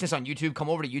you're not watching this on YouTube, come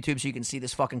over to YouTube so you can see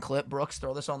this fucking clip. Brooks,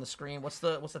 throw this on the screen. What's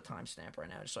the timestamp right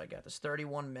now? Just so I got this.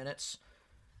 31 minutes.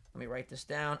 Let me write this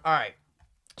down. All right.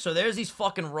 So there's these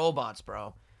fucking robots,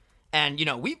 bro. And,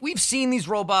 we've seen these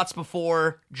robots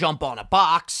before jump on a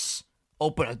box,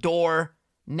 open a door.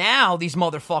 Now these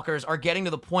motherfuckers are getting to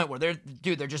the point where they're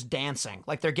just dancing.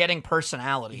 Like, they're getting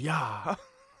personality. Yeah.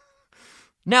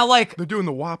 Now, like, They're doing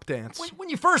the WAP dance. when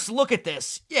you first look at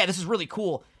this, yeah, this is really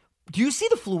cool. Do you see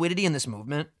the fluidity in this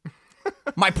movement?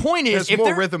 My point is, There's if more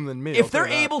they're rhythm than me, I'll if they're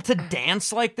tell you that. able to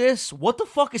dance like this, what the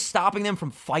fuck is stopping them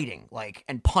from fighting, like,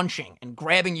 and punching and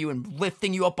grabbing you and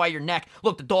lifting you up by your neck?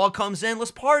 Look, the dog comes in.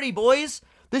 Let's party, boys.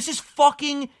 This is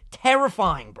fucking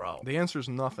terrifying, bro. The answer is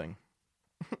nothing.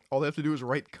 All they have to do is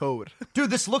write code. Dude,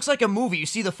 this looks like a movie. You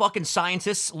see the fucking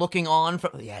scientists looking on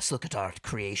from. Yes, look at our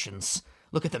creations.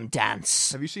 Look at them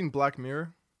dance. Have you seen Black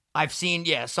Mirror? I've seen,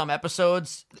 some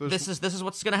episodes. So this is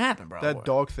what's gonna happen, bro. That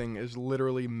dog thing is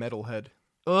literally Metalhead.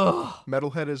 Ugh.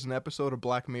 Metalhead is an episode of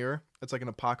Black Mirror. It's like an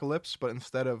apocalypse, but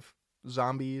instead of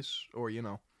zombies or,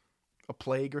 a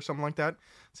plague or something like that,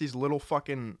 it's these little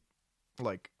fucking,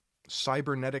 like,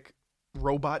 cybernetic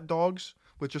robot dogs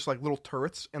with just, like, little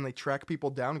turrets, and they track people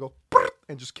down and go,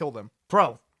 and just kill them.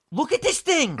 Bro, look at this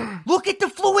thing. Look at the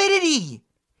fluidity.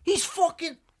 He's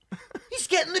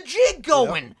getting the jig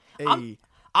going. Hey.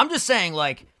 I'm just saying,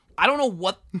 like, I don't know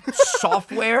what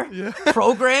software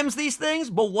programs these things,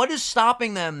 but what is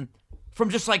stopping them from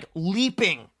just, like,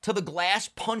 leaping to the glass,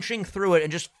 punching through it,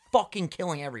 and just fucking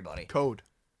killing everybody? Code.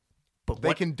 But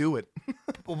They can do it.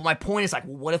 well, my point is, like,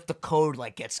 what if the code,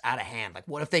 like, gets out of hand? Like,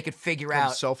 what if they could figure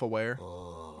out... Self-aware.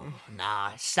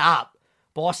 Nah, stop.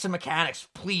 Boston Mechanics,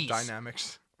 please.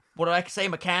 Dynamics. What did I say?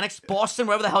 Mechanics? Boston,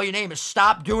 whatever the hell your name is.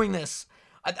 Stop doing this.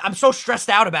 I'm so stressed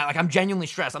out about it. Like, I'm genuinely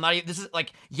stressed. I'm not even, this is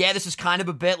like, yeah, this is kind of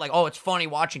a bit like, oh, it's funny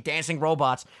watching dancing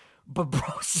robots. But bro,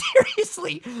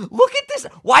 seriously, look at this.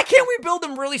 Why can't we build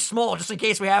them really small just in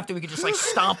case we have to? We could just like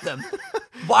stomp them.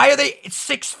 Why are they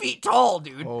 6 feet tall,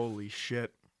 dude? Holy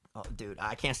shit. Oh, dude,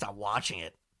 I can't stop watching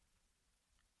it.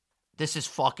 This is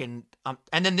fucking...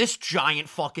 and then this giant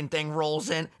fucking thing rolls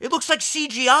in. It looks like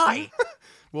CGI.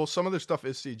 Well, some of their stuff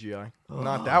is CGI.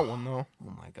 Not that one, though.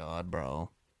 Oh, my God, bro.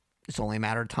 It's only a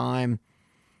matter of time.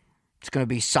 It's going to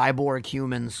be cyborg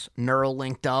humans, neural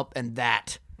linked up, and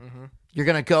that. Mm-hmm. You're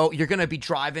going to be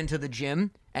driving to the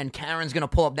gym, and Karen's going to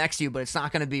pull up next to you, but it's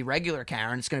not going to be regular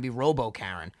Karen. It's going to be Robo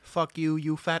Karen. Fuck you,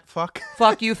 you fat fuck.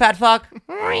 Fuck you, fat fuck.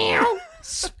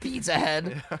 Speeds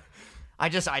ahead. Yeah. I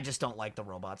just don't like the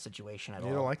robot situation at all.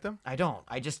 You don't like them? I don't.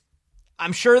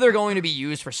 I'm sure they're going to be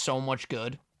used for so much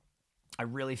good. I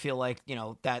really feel like,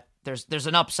 that there's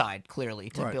an upside, clearly,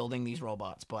 to building these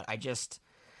robots, but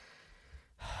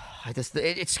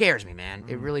it scares me, man.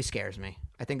 It really scares me.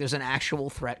 I think there's an actual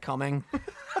threat coming. I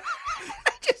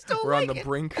just don't We're like on the it.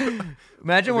 brink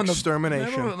Imagine when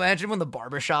extermination. Imagine when the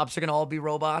barbershops are going to all be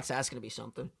robots. That's going to be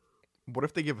something. What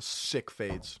if they give us sick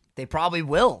fades? They probably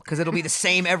will, because it'll be the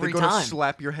same every They're time. gonna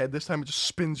slap your head this time. It just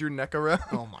spins your neck around.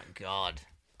 Oh, my God.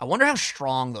 I wonder how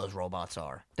strong those robots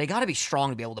are. They got to be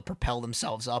strong to be able to propel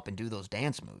themselves up and do those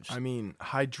dance moves. I mean,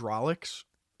 hydraulics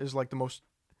is like the most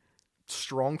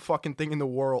strong fucking thing in the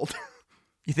world.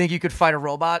 You think you could fight a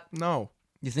robot? No.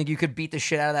 You think you could beat the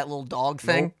shit out of that little dog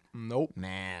thing? Nope.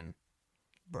 Man.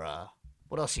 Bruh.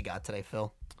 What else you got today,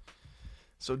 Phil?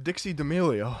 So Dixie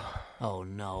D'Amelio. Oh,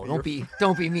 no.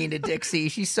 Don't be mean to Dixie.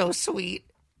 She's so sweet.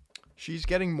 She's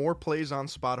getting more plays on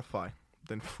Spotify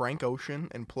than Frank Ocean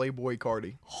and Playboy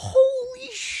Cardi. Holy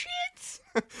shit.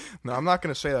 No, I'm not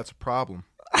going to say that's a problem.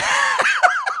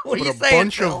 What are you saying, But a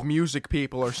bunch Phil? of music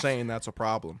people are saying that's a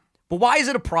problem. But why is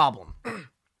it a problem?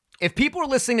 If people are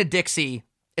listening to Dixie,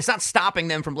 it's not stopping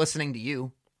them from listening to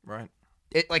you. Right.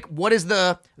 What is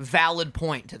the valid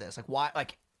point to this? Why?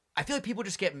 I feel like people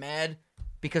just get mad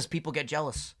because people get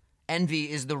jealous. Envy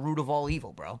is the root of all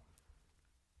evil, bro.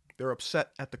 They're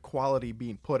upset at the quality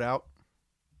being put out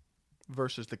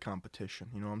versus the competition.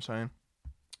 You know what I'm saying?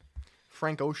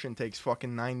 Frank Ocean takes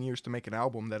fucking 9 years to make an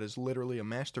album that is literally a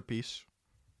masterpiece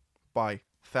by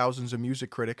thousands of music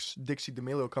critics. Dixie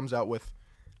D'Amelio comes out with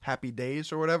Happy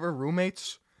Days or whatever,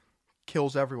 Roommates,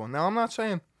 kills everyone. Now, I'm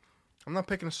not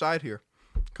picking a side here,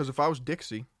 because if I was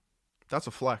Dixie, that's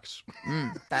a flex.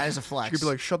 That is a flex. She could be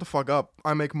like, shut the fuck up.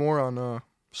 I make more on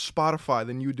Spotify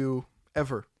than you do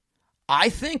ever. I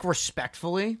think,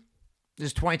 respectfully, this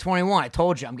is 2021. I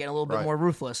told you, I'm getting a little bit more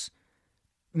ruthless.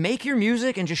 Make your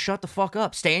music and just shut the fuck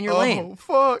up. Stay in your lane. Oh,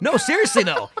 fuck. No, seriously,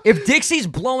 though. If Dixie's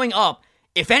blowing up,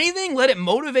 if anything, let it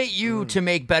motivate you to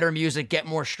make better music, get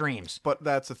more streams. But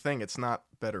that's the thing. It's not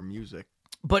better music.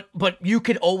 But you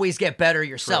could always get better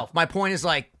yourself. True. My point is,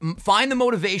 find the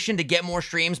motivation to get more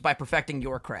streams by perfecting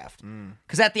your craft.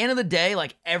 Because at the end of the day,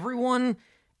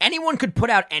 anyone could put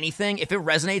out anything. If it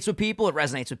resonates with people, it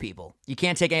resonates with people. You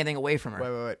can't take anything away from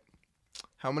her. Wait.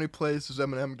 How many plays does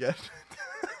Eminem get?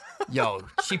 Yo,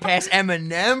 she passed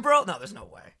Eminem, bro? No, there's no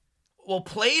way. Well,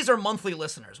 plays or monthly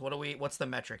listeners? What's the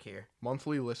metric here?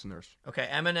 Monthly listeners. Okay,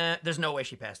 Eminem, there's no way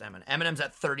she passed Eminem. Eminem's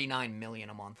at 39 million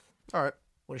a month. All right.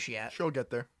 What is she at? She'll get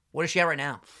there. What is she at right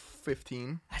now?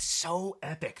 15. That's so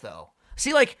epic, though.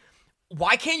 See,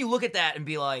 why can't you look at that and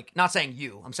be like, not saying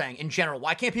you, I'm saying in general,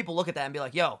 why can't people look at that and be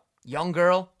like, yo, young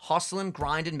girl, hustling,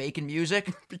 grinding, making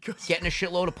music, because getting a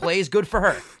shitload of plays, good for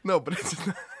her. No, but it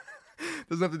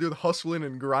doesn't have to do with hustling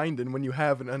and grinding when you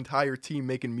have an entire team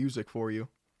making music for you.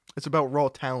 It's about raw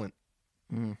talent.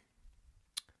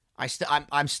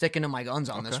 I'm sticking to my guns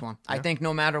on this one. Yeah. I think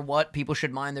no matter what, people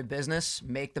should mind their business,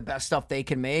 make the best stuff they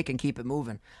can make, and keep it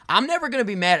moving. I'm never going to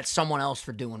be mad at someone else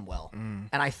for doing well. And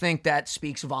I think that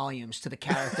speaks volumes to the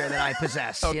character that I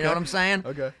possess. Okay. You know what I'm saying?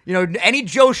 Okay. Any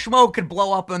Joe Schmo could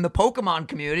blow up in the Pokemon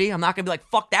community. I'm not going to be like,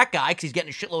 fuck that guy because he's getting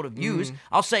a shitload of views.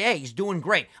 I'll say, hey, he's doing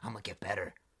great. I'm going to get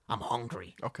better. I'm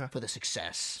hungry for the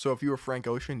success. So if you were Frank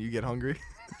Ocean, you get hungry?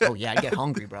 Oh, yeah, I get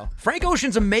hungry, bro. Frank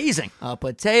Ocean's amazing. A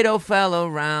potato fell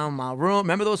around my room.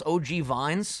 Remember those OG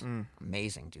Vines?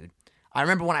 Amazing, dude. I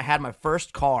remember when I had my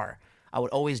first car, I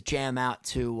would always jam out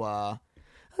to,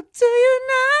 do you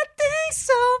not think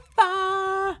so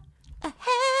far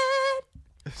ahead?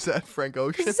 Is that Frank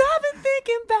Ocean? 'Cause I've been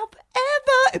thinking about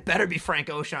forever. It better be Frank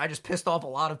Ocean. I just pissed off a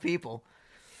lot of people.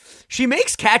 She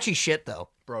makes catchy shit, though.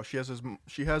 Bro, she has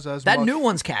as that much new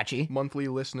one's catchy. Monthly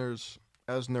listeners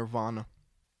as Nirvana.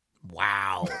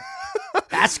 Wow.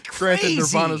 That's crazy.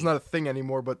 Granted, Nirvana's not a thing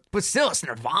anymore, but still, it's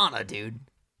Nirvana, dude.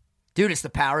 Dude, it's the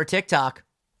power of TikTok.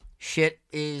 Shit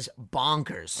is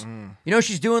bonkers. You know,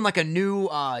 she's doing a new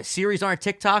series on her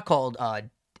TikTok called, I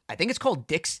think it's called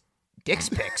Dick's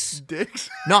Picks. Dicks?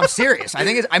 No, I'm serious.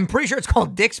 I'm pretty sure it's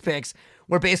called Dick's Picks,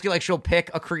 where basically like she'll pick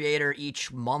a creator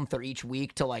each month or each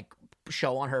week to like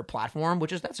show on her platform,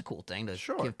 that's a cool thing to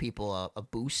give people a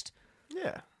boost.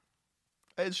 Yeah.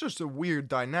 It's just a weird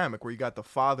dynamic where you got the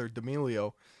father,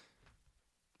 D'Amelio,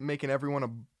 making everyone a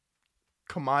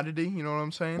commodity, you know what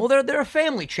I'm saying? Well, they're a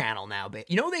family channel now, but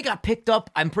they got picked up,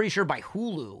 I'm pretty sure, by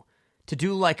Hulu to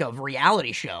do like a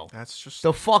reality show. That's just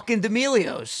the fucking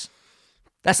D'Amelios.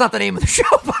 That's not the name of the show,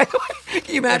 by the way.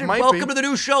 Can you imagine? Welcome to the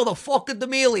new show, the fucking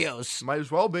D'Amelios. Might as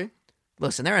well be.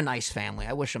 Listen, they're a nice family.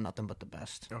 I wish them nothing but the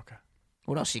best. Okay.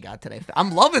 What else you got today?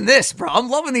 I'm loving this, bro. I'm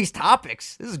loving these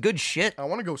topics. This is good shit. I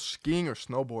want to go skiing or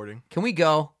snowboarding. Can we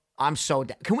go? I'm so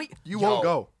down. Can we? You won't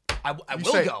go. I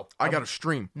will go. I got to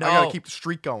stream. No. I got to keep the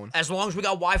streak going. As long as we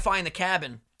got Wi-Fi in the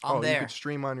cabin, I'm there. You can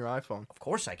stream on your iPhone. Of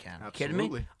course I can. Absolutely. You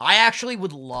kidding me? I actually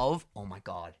would love, oh my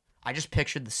God. I just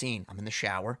pictured the scene. I'm in the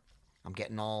shower. I'm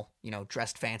getting all,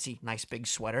 dressed fancy, nice big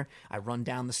sweater. I run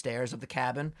down the stairs of the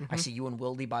cabin. I see you and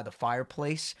Wildy by the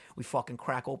fireplace. We fucking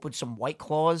crack open some White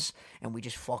Claws, and we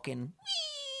just fucking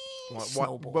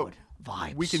snowboard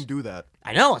vibes. We can do that.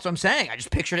 I know, that's what I'm saying. I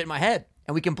just pictured it in my head.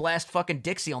 And we can blast fucking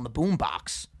Dixie on the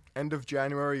boombox. End of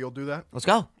January, you'll do that? Let's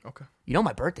go. Okay.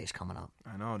 My birthday's coming up.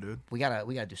 I know, dude. We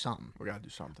gotta do something. We gotta do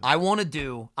something. I want to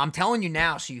do, I'm telling you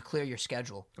now so you clear your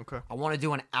schedule. Okay. I want to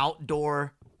do an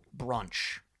outdoor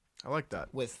brunch. I like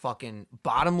that. With fucking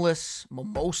bottomless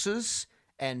mimosas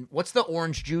and what's the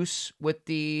orange juice with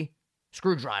the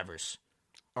screwdrivers?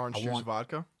 Orange juice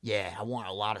vodka? Yeah, I want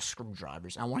a lot of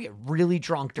screwdrivers. I want to get really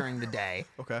drunk during the day.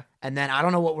 Okay. And then I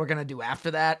don't know what we're going to do after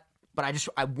that, but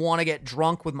I want to get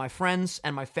drunk with my friends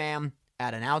and my fam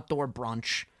at an outdoor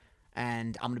brunch.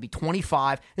 And I'm going to be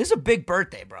 25. This is a big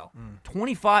birthday, bro.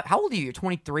 25. How old are you? You're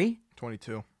 23?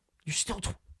 22. You're still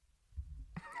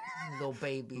little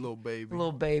baby.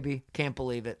 Little baby. Can't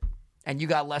believe it. And you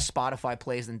got less Spotify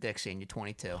plays than Dixie, and you're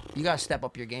 22. You got to step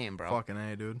up your game, bro. Fucking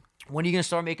A, dude. When are you going to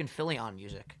start making Philly on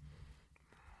music?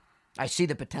 I see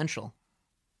the potential.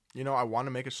 I want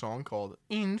to make a song called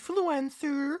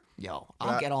Influencer. Yo,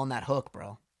 I'll get on that hook,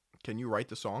 bro. Can you write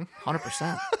the song?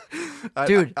 100%.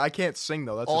 Dude. I can't sing,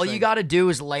 though. That's all the thing. you got to do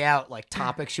is lay out, like,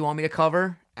 topics you want me to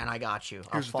cover, and I got you.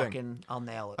 I'll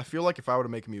nail it. I feel like if I were to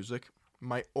make music,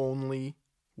 my only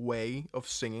way of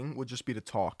singing would just be to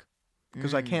talk.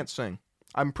 Because I can't sing.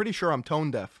 I'm pretty sure I'm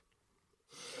tone deaf.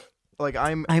 Like,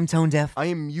 I'm tone deaf. I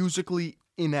am musically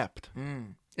inept.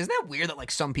 Isn't that weird that,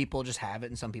 like, some people just have it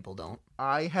and some people don't?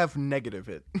 I have negative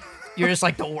it. You're just,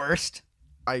 like, the worst?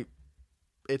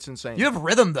 It's insane. You have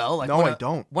rhythm, though. Like, no, I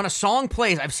don't. When a song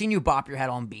plays, I've seen you bop your head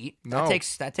on beat. No.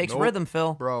 That takes rhythm,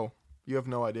 Phil. Bro, you have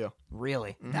no idea.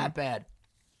 Really? That bad?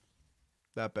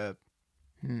 That bad.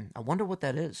 I wonder what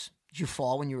that is. Did you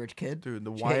fall when you were a kid? Dude,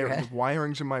 the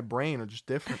wirings in my brain are just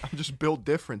different. I'm just built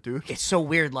different, dude. It's so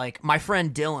weird. Like, my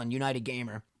friend Dylan, United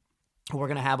Gamer, who we're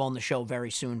going to have on the show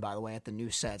very soon, by the way, at the new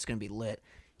set. It's going to be lit.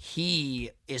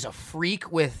 He is a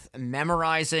freak with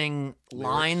memorizing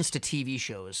lines to TV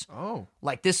shows. Oh.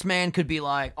 Like, this man could be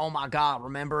like, oh my God,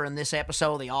 remember in this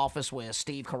episode of The Office where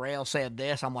Steve Carell said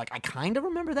this? I'm like, I kind of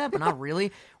remember that, but not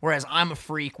really. Whereas I'm a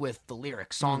freak with the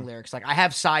lyrics, song lyrics. Like, I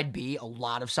have side B, a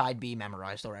lot of side B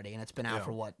memorized already, and it's been out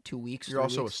for, 2 weeks? You're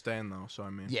also a stan, though, so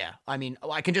I mean. Yeah. I mean,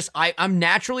 I'm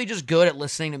naturally just good at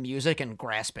listening to music and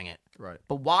grasping it. Right.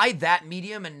 But why that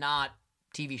medium and not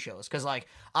TV shows? Because, like,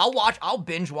 I'll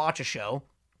binge watch a show,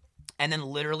 and then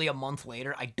literally a month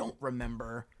later, I don't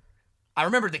remember. I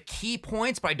remember the key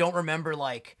points, but I don't remember,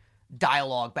 like,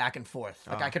 dialogue back and forth.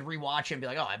 Like, I could rewatch it and be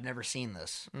like, oh, I've never seen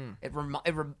this. It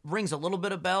rings a little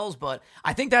bit of bells, but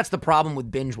I think that's the problem with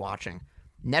binge watching.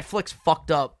 Netflix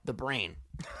fucked up the brain.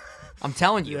 I'm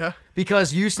telling you. Yeah.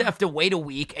 Because you used to have to wait a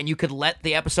week, and you could let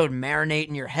the episode marinate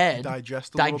in your head.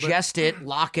 Digest it,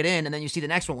 lock it in, and then you see the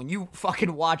next one. When you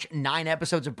fucking watch 9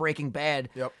 episodes of Breaking Bad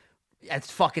at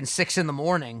fucking 6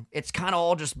 a.m, it's kind of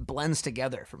all just blends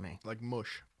together for me. Like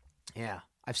mush. Yeah.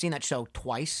 I've seen that show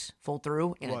twice full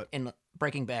through in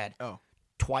Breaking Bad. Oh.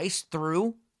 Twice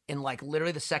through. In, like,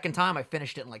 literally the second time, I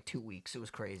finished it in, like, 2 weeks. It was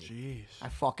crazy. Jeez. I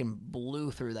fucking blew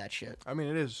through that shit. I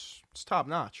mean, it's top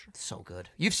notch. It's so good.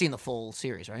 You've seen the full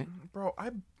series, right? Bro, I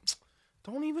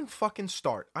don't even fucking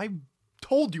start. I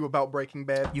told you about Breaking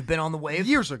Bad. You've been on the wave?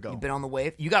 Years ago. You've been on the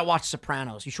wave? You gotta watch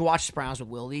Sopranos. You should watch Sopranos with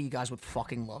Wildy. You guys would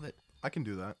fucking love it. I can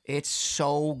do that. It's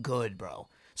so good, bro.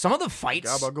 Some of the fights...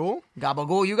 Gabagool?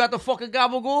 Gabagool. You got the fucking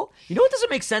Gabagool? You know what doesn't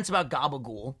make sense about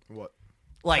Gabagool? What?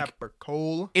 Like,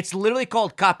 Capicola? It's literally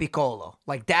called Capicolo.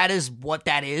 Like, that is what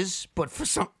that is. But for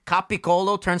some,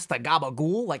 Capicolo turns to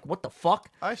Gabagool. Like, what the fuck?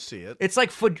 I see it. It's like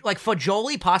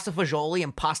fagioli, pasta fagioli,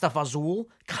 and pasta fazool.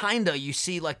 Kinda, you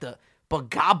see, like, the But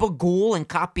gabagool and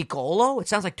capicolo, it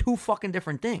sounds like two fucking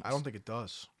different things. I don't think it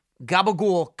does.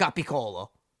 Gabagool, capicolo.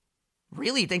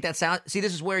 Really? You think that sounds... See,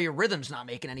 this is where your rhythm's not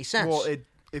making any sense. Well,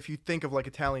 if you think of like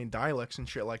Italian dialects and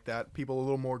shit like that, people are a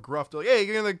little more gruff. They're like, hey,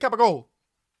 give me the gabagool.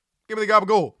 Give me the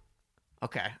gabagool.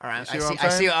 Okay, all right. You see what I'm I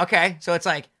see. saying? Okay, so it's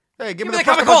like... Hey, give me me the the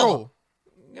pasta gabagool. fagioli.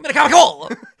 Give me the capicolo.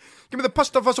 Give me the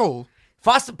pasta fagioli.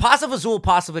 Pasta fagioli,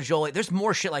 pasta fagioli. There's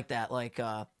more shit like that. Like,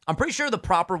 I'm pretty sure the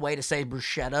proper way to say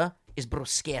bruschetta is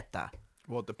bruschetta.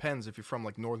 Well, it depends if you're from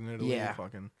like northern Italy. Yeah.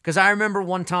 Fucking. Because I remember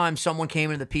one time someone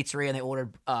came into the pizzeria and they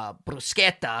ordered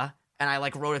bruschetta, and I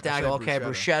like wrote it down. I said go, okay,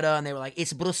 bruschetta. bruschetta, and they were like,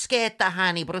 it's bruschetta,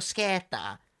 honey,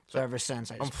 bruschetta. So ever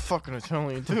since, I'm fucking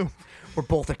Italian too. we're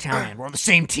both Italian. We're on the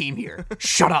same team here.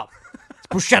 Shut up. It's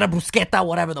bruschetta, bruschetta,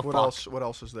 whatever the What fuck. else? What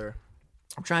else is there?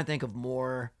 I'm trying to think of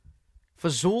more.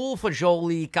 Fazool,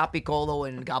 fagioli, capicolo,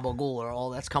 and gabagool are all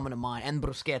that's coming to mind. And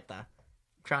bruschetta. I'm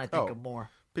trying to think of more.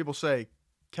 People say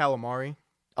calamari.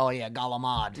 Oh, yeah,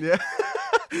 galamad. Yeah.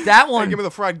 That Hey, one. give me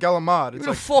the fried galamad. It's Give me the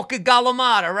like fucking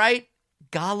galamad, all right?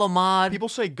 Galamad. people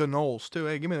say ganoles too.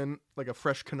 Hey, give me like a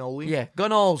fresh cannoli. Yeah,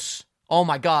 gunnels. Oh,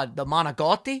 my God. The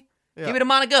manigotti? Yeah. Give me the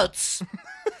manigots.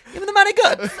 Give me the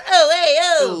manigots. Oh, hey,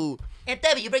 oh. Ooh. Aunt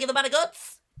Debbie, you bringing the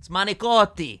manigots? It's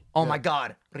manicotti. Oh, my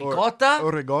God. Ricotta?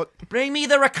 Or ricotta. Bring me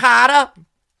the ricotta.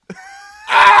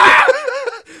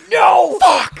 No!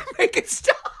 Fuck! Make it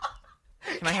stop!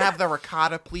 Can I have the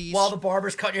ricotta, please? While the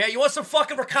barber's cutting your hair, you want some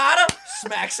fucking ricotta?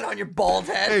 Smacks it on your bald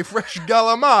head. Hey, fresh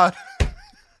galamad.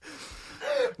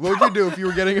 What would you do if you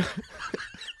were getting?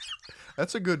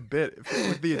 That's a good bit.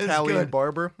 With the Italian good.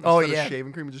 barber. Oh, instead yeah. Of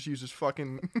shaving cream, just uses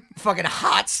fucking. Fucking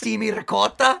hot, steamy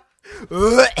ricotta.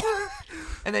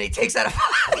 And then he takes out a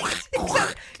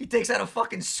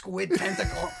fucking squid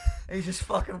tentacle and he's just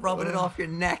fucking rubbing it off your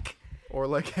neck. Or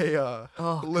like a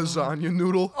lasagna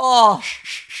noodle. Oh.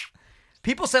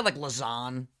 People say like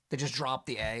lasagne. They just drop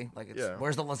the A. Like, it's, Yeah.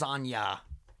 Where's the lasagna?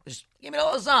 Just give me the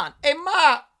lasagne. Hey,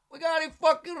 Ma, we got any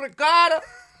fucking ricotta?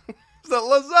 It's the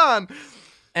lasagna.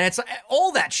 And it's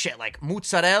all that shit, like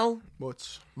mozzarella.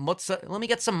 Mutz. Let me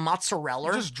get some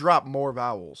mozzarella. Just drop more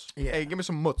vowels. Yeah. Hey, give me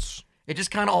some mutz. It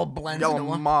just kind of all blends into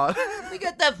one. Galamad. Let me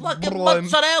get that fucking Blend.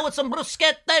 mozzarella with some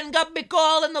bruschetta and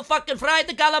gabagool and the fucking fried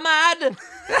calamad.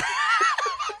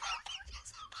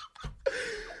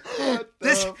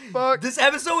 Fuck. This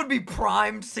episode would be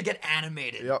primed to get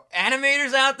animated. Yep.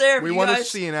 Animators out there, We want to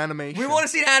see an animation. We want to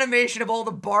see an animation of all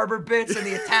the barber bits and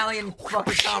the Italian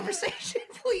fucking conversation,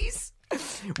 please.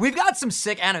 We've got some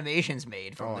sick animations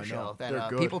made from the I show know. that They're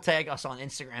good. people tag us on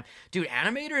Instagram. Dude,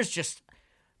 animators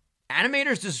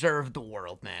deserve the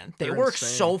world, man. They They're work insane.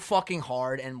 so fucking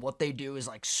hard, and what they do is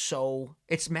like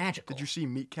it's magical. Did you see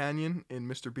Meat Canyon in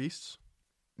Mr. Beast's?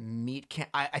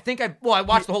 I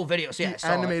watched the whole video, so yeah, I He saw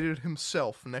it. animated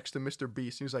himself next to Mr.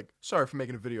 Beast. He was like, "Sorry for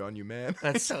making a video on you, man."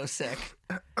 That's so sick.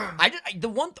 The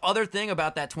one other thing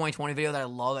about that 2020 video that I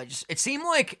love, it seemed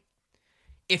like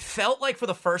it felt like for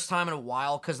the first time in a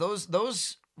while, because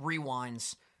those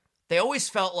rewinds, they always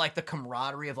felt like the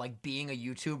camaraderie of like being a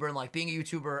YouTuber and like being a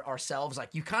YouTuber ourselves. Like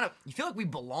you feel like we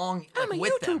belong. Like, I'm a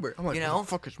with YouTuber. them, I'm like, you what know, the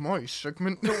fuck is my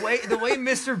segment? the way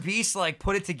Mr. Beast like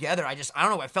put it together. I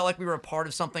don't know. I felt like we were a part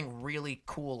of something really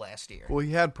cool last year. Well,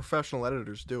 he had professional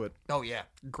editors do it. Oh yeah.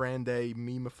 Grande,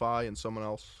 Memify, and someone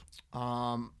else.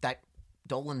 That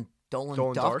Dolan Dolan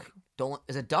Duck. Dark? Dolan,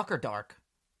 is it Duck or Dark?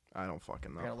 I don't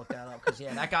fucking I gotta know. look that up because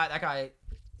that guy,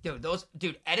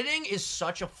 dude, editing is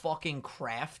such a fucking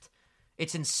craft.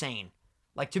 It's insane.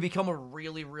 Like to become a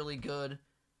really, really good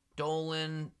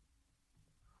Dolan.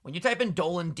 When you type in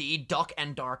Dolan D, Duck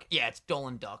and Dark, yeah, it's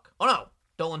Dolan Duck. Oh no,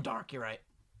 Dolan Dark. You're right.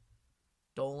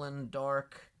 Dolan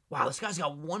Dark. Wow, this guy's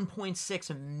got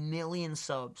 1.6 million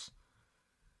subs.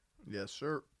 Yes,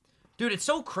 sir. Dude, it's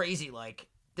so crazy. Like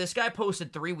this guy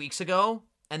posted 3 weeks ago.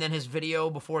 And then his video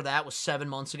before that was 7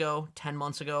 months ago, 10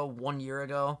 months ago, 1 year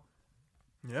ago.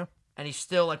 Yeah. And he's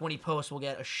still, like, when he posts, will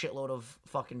get a shitload of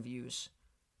fucking views.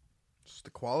 It's the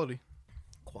quality.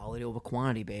 Quality over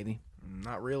quantity, baby.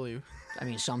 Not really. I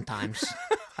mean, sometimes.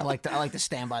 I like to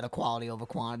stand by the quality over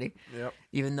quantity. Yep.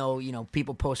 Even though,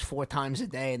 people post 4 times a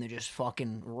day and they're just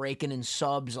fucking raking in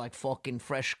subs like fucking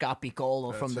fresh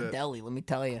capicolo from the it. deli, let me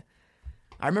tell you.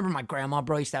 I remember my grandma,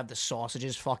 bro, used to have the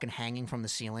sausages fucking hanging from the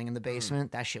ceiling in the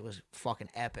basement. That shit was fucking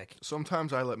epic.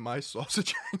 Sometimes I let my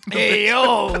sausage hang. Hey,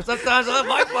 yo! Sometimes I let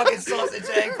my fucking sausage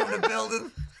hang from the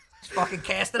building. Just fucking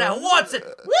cast it out. What's it?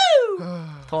 Woo!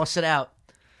 Toss it out.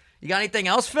 You got anything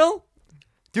else, Phil?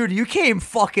 Dude, you came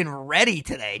fucking ready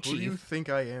today, Who do you Chief. think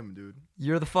I am, dude?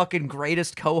 You're the fucking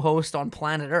greatest co-host on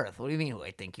planet Earth. What do you mean who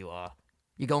I think you are?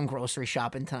 You going grocery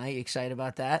shopping tonight? You excited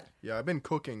about that? Yeah, I've been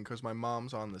cooking because my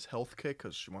mom's on this health kick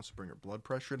because she wants to bring her blood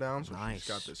pressure down. So Nice. she's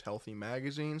got this healthy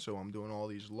magazine. So I'm doing all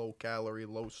these low-calorie,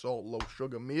 low-salt,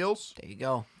 low-sugar meals. There you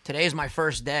go. Today is my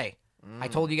first day. I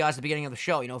told you guys at the beginning of the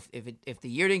show, you know, if the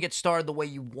year didn't get started the way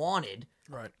you wanted,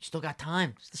 Right. you still got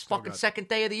time. It's the Still fucking got- second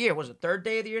day of the year. Was it third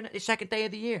day of the year? Second day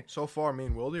of the year. So far, me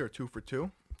and Wildy are 2 for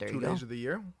 2. There you 2 go. days of the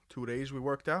year. 2 days we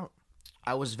worked out.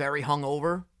 I was very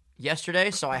hungover yesterday,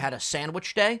 so I had a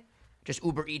sandwich day. Just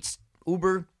Uber Eats. I don't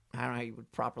know how you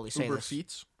would properly say Uber this.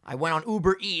 Feets. I went on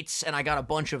Uber Eats and I got a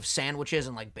bunch of sandwiches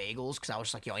and like bagels because I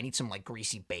was like, yo, I need some like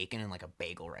greasy bacon and like a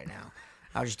bagel right now.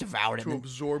 I just devoured it. To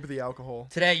absorb the alcohol.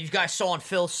 Today, you guys saw on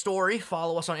Phil's story.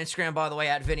 Follow us on Instagram, by the way,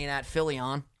 at Vinny and at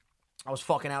Phillion. I was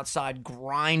fucking outside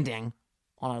grinding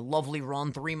on a lovely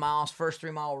run, 3 miles, first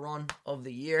 3 mile run of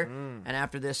the year. And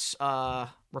after this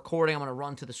recording, I'm going to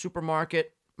run to the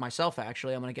supermarket myself,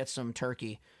 actually. I'm going to get some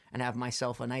turkey and have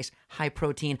myself a nice high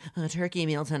protein turkey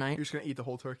meal tonight. You're just going to eat the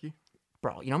whole turkey?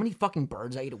 Bro, you know how many fucking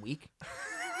birds I eat a week?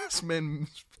 This man,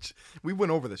 we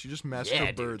went over this. You just massacre Yeah,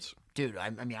 dude. birds. Dude, I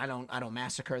mean, I don't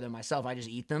massacre them myself. I just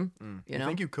eat them. You know? I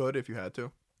think you could if you had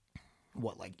to.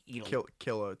 What, like eat a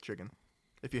Kill a chicken.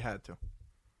 If you had to.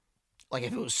 Like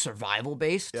if it was survival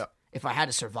based? Yeah. If I had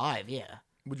to survive, yeah.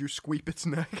 Would you squeep its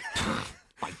neck?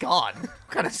 My God. What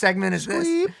kind of segment is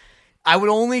this? I would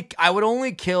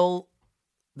only kill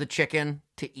the chicken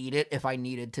to eat it if I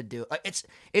needed to do it.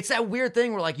 It's that weird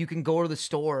thing where like you can go to the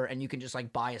store and you can just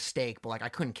like buy a steak, but like I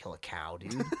couldn't kill a cow,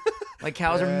 dude. Like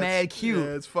cows are Yeah, mad cute.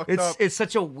 yeah, it's fucked up. It's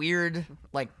such a weird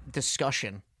like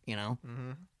discussion, you know?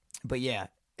 But yeah,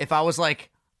 if I was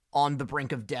like on the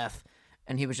brink of death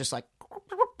and he was just like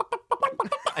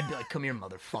I'd be like, come here,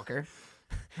 motherfucker.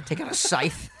 Take out a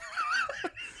scythe.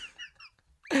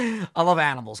 I love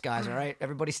animals, guys, all right?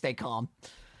 Everybody stay calm.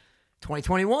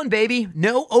 2021, baby.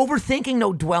 No overthinking,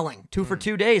 no dwelling. 2 for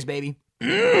 2 days, baby.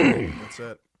 That's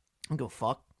it. I don't give a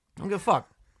fuck. I don't give a fuck.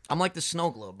 I'm like the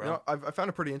snow globe, bro. You know, I found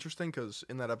it pretty interesting because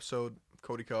in that episode,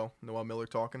 Cody Ko, Noel Miller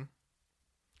talking,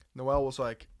 Noel was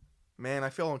like, man, I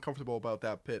feel uncomfortable about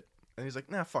that pit. And he's like,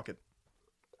 nah, fuck it.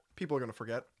 People are going to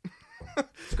forget.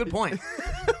 It's a good point.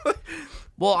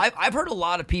 Well, I've heard a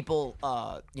lot of people,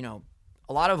 you know,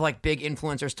 a lot of like big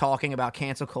influencers talking about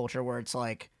cancel culture where it's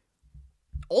like,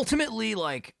 ultimately,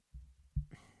 like,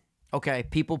 okay,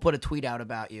 people put a tweet out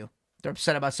about you. They're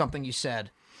upset about something you said.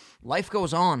 Life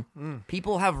goes on.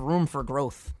 People have room for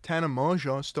growth. Tana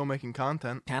Mongeau is still making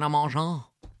content. Tana Mangeant.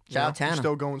 Shout out Tana.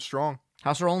 Still going strong.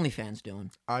 How's her OnlyFans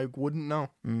doing? I wouldn't know.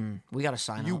 We got to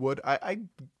sign You up. would. I.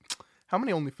 How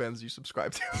many OnlyFans do you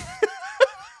subscribe to?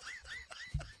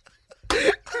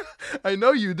 I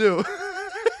know you do.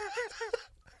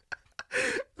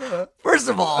 First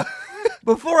of all,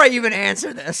 before I even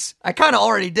answer this, I kind of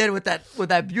already did with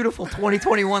that beautiful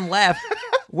 2021 laugh.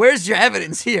 Where's your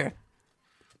evidence here?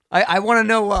 I want to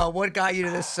know what got you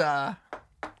to this. I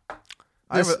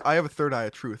have a third eye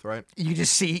of truth, right? You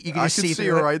just see. You can I just can see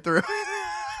through it. right through.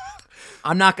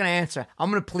 I'm not gonna answer.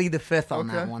 I'm gonna plead the fifth on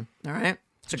that Okay. one. All right.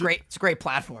 It's a great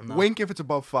platform though. Wink if it's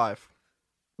above 5.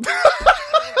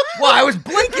 Well, I was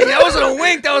blinking. That wasn't a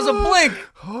wink. That was a blink.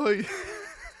 Oh, yeah.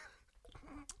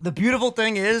 The beautiful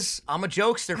thing is, I'm a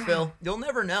jokester, Phil. You'll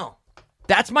never know.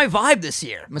 That's my vibe this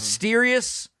year.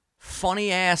 Mysterious,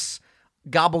 funny ass,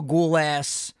 gabagool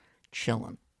ass,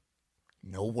 chilling.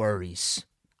 No worries.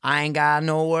 I ain't got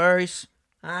no worries.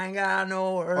 I ain't got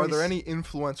no worries. Are there any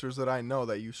influencers that I know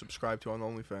that you subscribe to on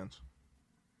OnlyFans?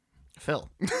 Phil,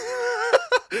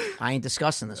 I ain't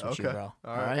discussing this with you, Okay. bro. All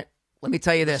All right. right? Let me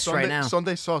tell you this right now.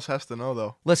 Sunday Sauce has to know,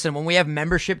 though. Listen, when we have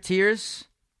membership tiers,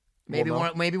 maybe We'll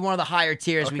know. one of the higher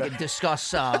tiers, we Okay. could discuss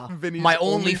Vinny's my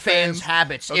OnlyFans OnlyFans.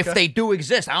 habits, if Okay. they do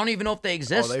exist. I don't even know if they Oh,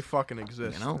 exist. they fucking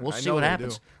exist. You know, we'll I see know what they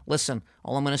happens. do. Listen,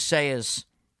 all I'm gonna say is,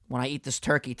 when I eat this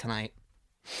turkey tonight,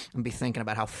 I'm gonna be thinking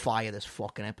about how fire this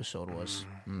fucking episode was.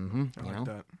 I You like know,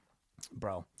 that.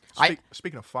 bro.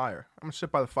 Speaking of fire, I'm going to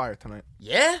sit by the fire tonight.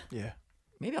 Yeah, Yeah,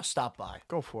 maybe I'll stop by.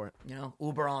 go for it. You know,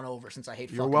 Uber on over since I hate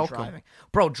You're fucking welcome. driving.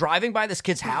 Bro, driving by this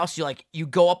kid's house, you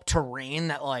go up terrain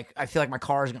that like I feel like my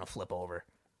car is gonna flip over.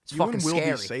 It's You fucking and Wilby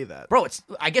scary. say that. Bro,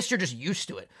 I guess you're just used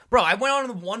to it. Bro, I went on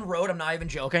the one road, I'm not even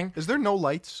joking. Is there no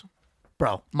lights?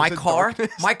 Bro, it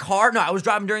darkness? no, I was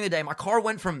driving during the day. My car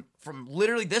went from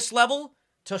literally this level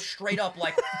to straight up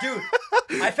like, dude,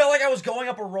 I felt like I was going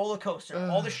up a roller coaster.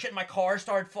 All the shit in my car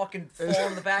started fucking falling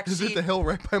in the back Is seat. it the hill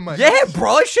right by my Yeah, house?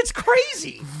 bro, this shit's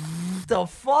crazy. The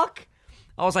fuck?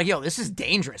 I was like, yo, this is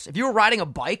dangerous. If you were riding a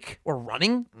bike or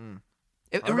running,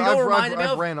 you know what it reminded me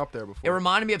I've of? ran up there before. It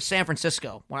reminded me of San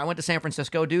Francisco. When I went to San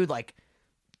Francisco, dude, like,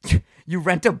 you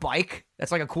rent a bike.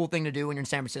 That's like a cool thing to do when you're in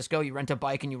San Francisco. You rent a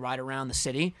bike and you ride around the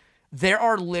city. There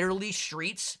are literally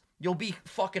streets. You'll be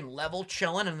fucking level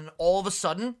chilling, and then all of a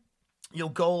sudden, you'll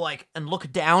go like and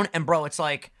look down, and bro, it's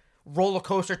like Roller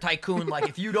Coaster Tycoon. Like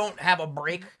if you don't have a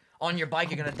brake on your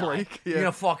bike, you're gonna die. Yeah. You're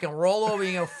gonna fucking roll over.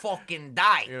 You're gonna fucking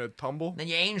die. You're gonna tumble. Then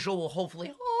your angel will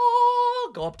hopefully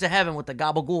go up to heaven with the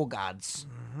gabagool gods.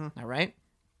 All right?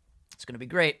 It's going to be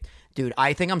great. Dude,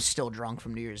 I think I'm still drunk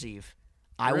from New Year's Eve.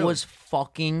 I Really? was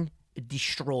fucking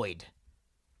destroyed.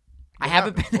 I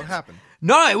haven't been... What happened?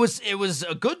 No, it was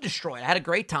a good destroyed. I had a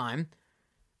great time.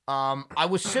 I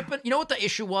was sipping... You know what the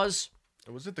issue was?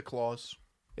 Was it the claws?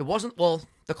 It wasn't... Well,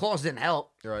 the claws didn't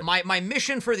help. You're right. My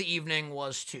mission for the evening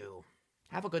was to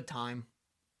have a good time,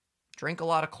 drink a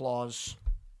lot of claws,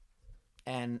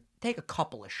 and take a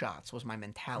couple of shots was my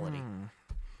mentality.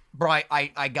 Bro,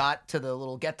 I got to the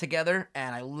little get-together,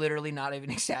 and I literally, not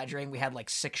even exaggerating, we had like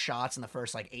 6 shots in the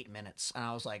first like 8 minutes. And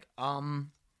I was like,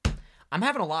 I'm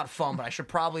having a lot of fun, but I should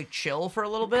probably chill for a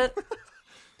little bit.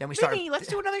 Then we started... let's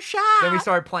do another shot. Then we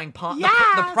started playing pong. Yes!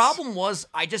 The problem was,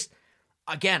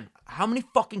 again, how many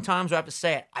fucking times do I have to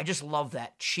say it? I just love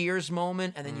that cheers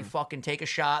moment, and then you fucking take a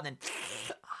shot, and then...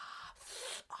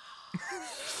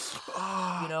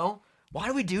 You know? Why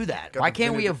do we do that? Why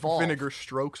can't we evolve? Vinegar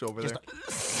strokes over there.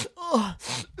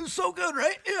 It's so good,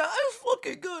 right? Yeah, it's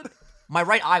fucking good. My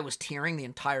right eye was tearing the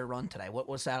entire run today. What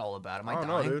was that all about? Am I I don't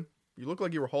dying? know, dude. You look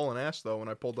like you were hauling ass, though, when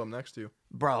I pulled up next to you.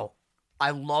 Bro,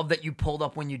 I love that you pulled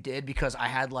up when you did because I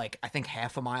had like, I think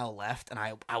half a mile left and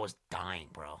I was dying,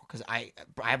 bro. Because I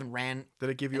haven't ran. Did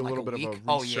it give you in a like little bit week. of a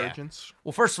Oh, yeah. resurgence?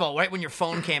 Well, first of all, right when your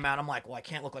phone came out, I'm like, well, I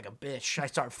can't look like a bitch. I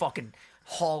started fucking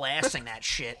haul-assing that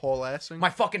shit. Haul-assing? My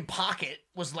fucking pocket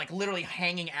was like literally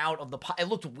hanging out of the It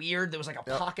looked weird. There was like a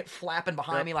pocket flapping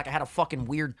behind me like I had a fucking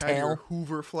weird Had your tail.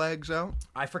 Hoover flags out?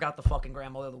 I forgot the fucking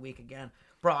grandmother of the week again.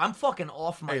 Bro, I'm fucking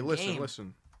off my Hey, listen, game.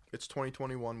 listen. It's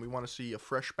 2021. We want to see a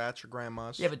fresh batch of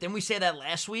grandmas. Yeah, but didn't we say that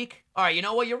last week? All right, you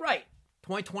know what? You're right.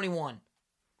 2021.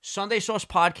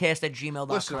 SundaySaucePodcast@gmail.com.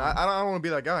 Listen, I don't want to be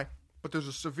that guy, but there's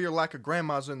a severe lack of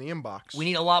grandmas in the inbox. We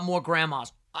need a lot more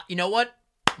grandmas. You know what?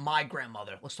 My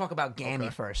grandmother. Let's talk about Gammy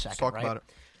for a second, Let's talk right? about it.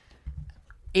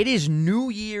 It is New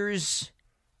Year's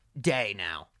Day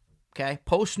now, okay?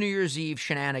 Post-New Year's Eve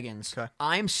shenanigans. Okay.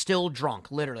 I'm still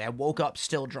drunk, literally. I woke up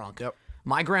still drunk. Yep.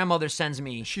 My grandmother sends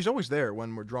me... She's always there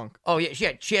when we're drunk. Oh,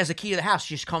 yeah, she has a key to the house.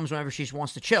 She just comes whenever she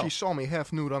wants to chill. She saw me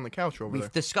half nude on the couch over We've there.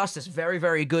 discussed this. Very,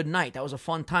 very good night. That was a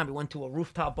fun time. We went to a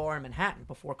rooftop bar in Manhattan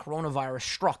before coronavirus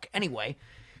struck. Anyway,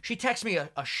 she texts me a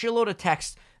shitload of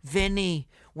texts. Vinny,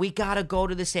 we gotta go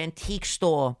to this antique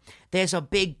store. There's a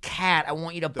big cat I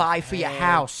want you to buy for your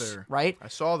house. Panther. Right? I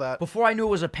saw that. Before I knew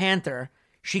it was a panther,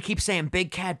 she keeps saying,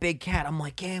 big cat, big cat. I'm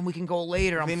like, damn, we can go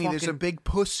later. Vinny, there's a big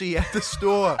pussy at the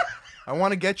store. I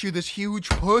want to get you this huge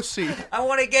pussy. I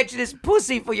want to get you this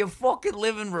pussy for your fucking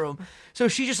living room. So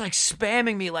she's just like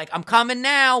spamming me like, I'm coming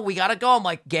now. We got to go. I'm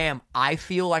like, Gam, I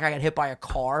feel like I got hit by a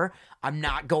car. I'm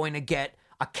not going to get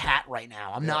a cat right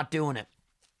now. I'm not doing it.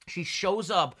 She shows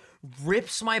up,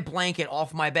 rips my blanket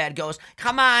off my bed, goes,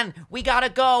 come on, we got to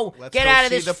go. Let's Get go out of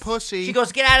see this. the pussy. She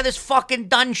goes, get out of this fucking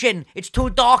dungeon. It's too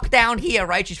dark down here,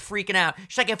 right? She's freaking out.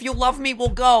 She's like, if you love me, we'll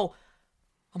go.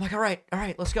 I'm like, all right,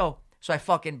 let's go. So I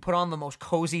fucking put on the most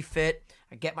cozy fit.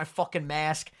 I get my fucking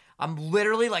mask. I'm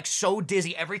literally like so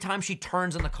dizzy. Every time she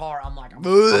turns in the car, I'm like, I'm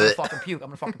gonna fucking puke. I'm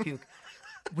gonna fucking puke.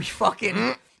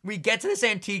 We get to this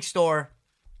antique store.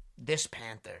 This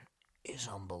panther is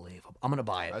unbelievable. I'm gonna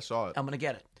buy it. I saw it. I'm gonna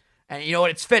get it. And you know what?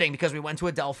 It's fitting because we went to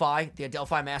Adelphi. The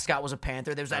Adelphi mascot was a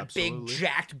panther. There was that big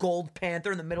jacked gold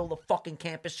panther in the middle of the fucking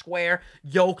campus square,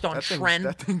 yoked on Tren.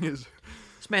 That thing is...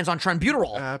 This man's on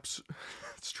Trenbuterol.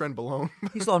 It's Trenbolone.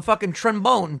 He's on fucking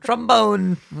trombone.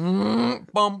 Trombone. Is that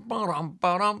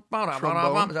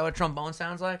what trombone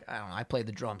sounds like? I don't know. I played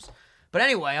the drums. But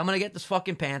anyway, I'm going to get this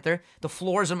fucking panther. The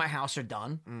floors in my house are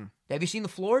done. Have you seen the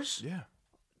floors? Yeah.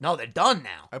 No, they're done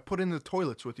now. I put in the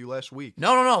toilets with you last week.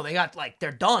 No. They got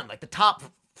they're done. Like the top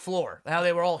floor. How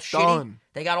they were all shitty. Done.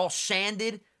 They got all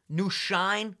sanded. New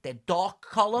shine. They're dark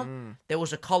color. There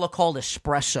was a color called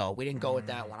espresso. We didn't go with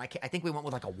that one. I think we went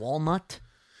with like a walnut.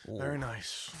 Very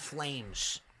nice.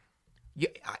 Flames.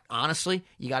 Honestly,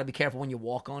 you got to be careful when you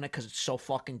walk on it because it's so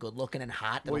fucking good looking and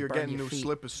hot. Well, you're burn getting your new feet.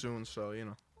 slippers soon, so, you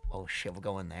know. Oh, shit, we're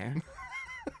going there.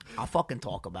 I'll fucking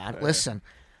talk about it. Listen,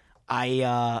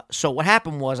 so what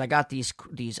happened was I got these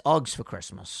Uggs for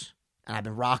Christmas, and I've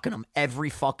been rocking them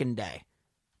every fucking day.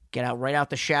 Get out right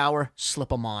out the shower, slip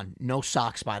them on. No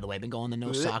socks, by the way. Been going the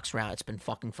no socks route. It's been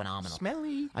fucking phenomenal.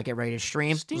 Smelly. I get ready to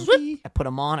stream. Stinky. Zip, I put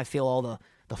them on. I feel all the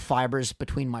fibers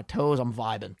between my toes. I'm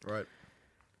vibing. Right.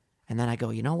 And then I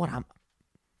go, you know what?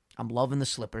 I'm loving the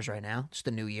slippers right now. It's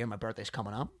the new year. My birthday's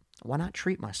coming up. Why not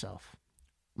treat myself?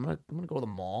 I'm gonna go to the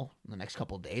mall in the next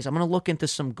couple of days. I'm gonna look into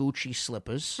some Gucci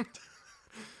slippers.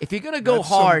 If you're gonna go That's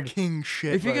some hard, king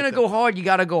shit if you're right gonna there. go hard, you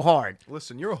gotta go hard.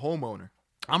 Listen, you're a homeowner.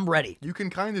 I'm ready. You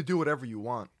can kind of do whatever you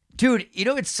want. Dude, you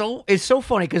know, it's so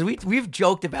funny because we've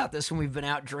joked about this when we've been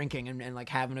out drinking and like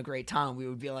having a great time. We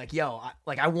would be like, yo,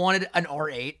 I wanted an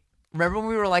R8. Remember when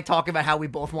we were like talking about how we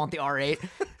both want the R8?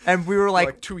 And we were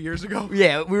like 2 years ago?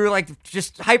 Yeah, we were like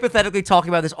just hypothetically talking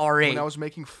about this R8. When I was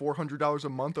making $400 a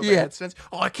month of Yeah. AdSense.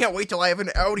 Oh, I can't wait till I have an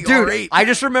Audi Dude, R8. I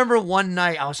just remember one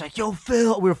night I was like, yo,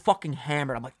 Phil, we were fucking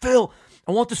hammered. I'm like, Phil,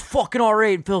 I want this fucking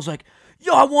R8. And Phil's like,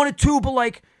 yo, I want it too, but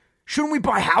like, shouldn't we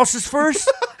buy houses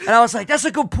first? And I was like, that's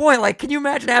a good point. Like, can you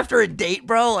imagine after a date,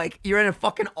 bro? Like, you're in a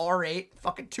fucking R8,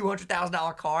 fucking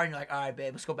 $200,000 car, and you're like, all right,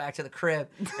 babe, let's go back to the crib.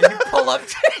 And you pull up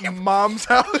to your Mom's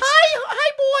house.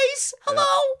 Hi, boys.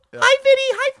 Hello. Yeah. Hi,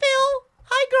 Vinny. Hi, Phil.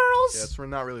 Hi, girls. Yeah, it's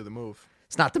not really the move.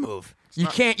 It's not the move. You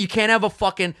can't have a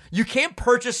fucking, you can't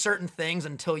purchase certain things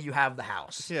until you have the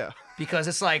house. Yeah. Because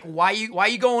it's like, why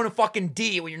you going to fucking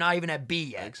D when you're not even at B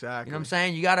yet? Exactly. You know what I'm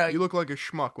saying? You gotta. You look like a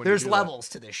schmuck when There's you do levels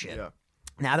to this shit. Yeah.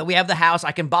 Now that we have the house,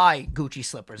 I can buy Gucci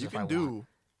slippers You if can I want.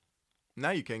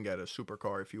 Now you can get a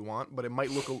supercar if you want, but it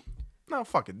might look no,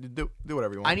 fuck it. Do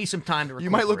whatever you want. I need some time to recuperate. You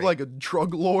might look like a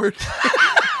drug lord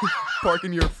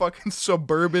parking your fucking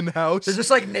suburban house There's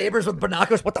just like neighbors with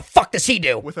binoculars. What the fuck does he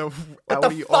do? with a What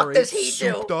Audi the fuck R8 does he do?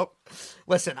 souped up.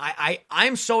 Listen,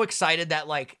 I'm so excited that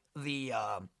like the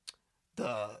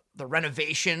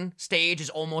renovation stage is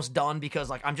almost done because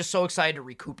like I'm just so excited to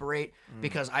recuperate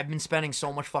because I've been spending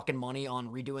so much fucking money on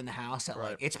redoing the house that like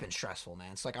Right. it's been stressful,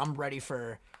 man. It's like I'm ready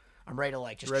to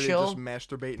like just Ready chill. to just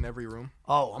masturbate in every room.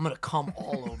 Oh, I'm gonna come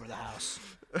all over the house.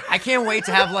 I can't wait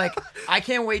to have like I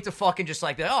can't wait to fucking just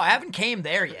like I haven't came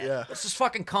there yet. Yeah. Let's just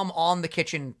fucking come on the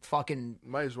kitchen fucking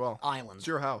Might as well. island. It's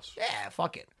your house. Yeah,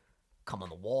 fuck it. Come on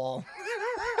the wall.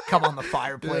 Come on the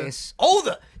fireplace.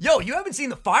 Oh, you haven't seen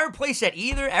the fireplace yet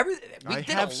either. We I did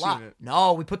have a lot. seen it.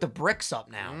 No, we put the bricks up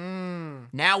now.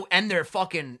 Now, and they're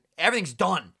fucking everything's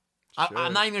done.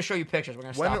 I'm not even gonna show you pictures. We're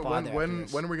gonna stop by there. When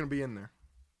are we gonna be in there?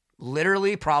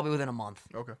 Literally, probably within a month.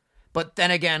 Okay. But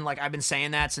then again, like I've been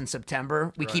saying that since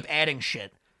September. We keep adding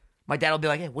shit. My dad will be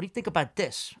like, "Hey, what do you think about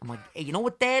this?" I'm like, "Hey, you know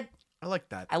what, Dad? I like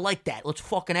that. I like that. Let's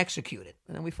fucking execute it."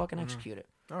 And then we fucking execute it.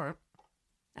 All right.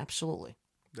 Absolutely.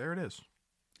 There it is.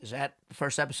 Is that the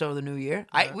first episode of the new year?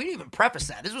 We didn't even preface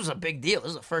that. This was a big deal. This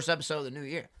is the first episode of the new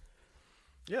year.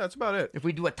 Yeah, that's about it. If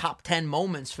we do a top 10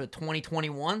 moments for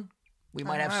 2021, we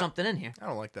might have something in here. I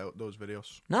don't like those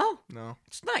videos. No? No.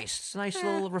 It's nice. It's a nice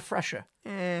little refresher.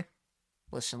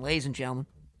 Listen, ladies and gentlemen,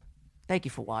 thank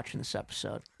you for watching this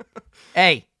episode.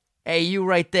 Hey, you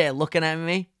right there looking at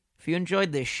me. If you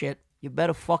enjoyed this shit, you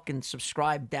better fucking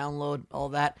subscribe, download, all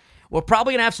that. We're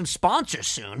probably going to have some sponsors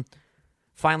soon.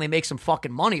 Finally make some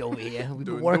fucking money over here. We've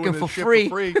been working doing for this shit free.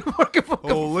 for free. Working for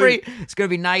Holy. free. It's going to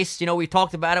be nice. You know, we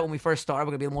talked about it when we first started.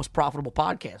 We're going to be the most profitable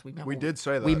podcast. We did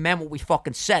say that. We meant what we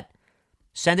fucking said.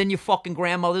 Send in your fucking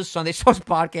grandmothers,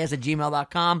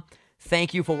 SundaySaucePodcast@gmail.com.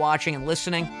 Thank you for watching and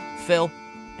listening. Phil,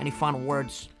 any final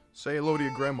words? Say hello to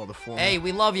your grandmother for me. Hey,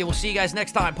 we love you. We'll see you guys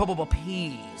next time.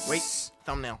 Peace. Wait,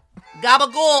 thumbnail.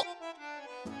 Gabagool.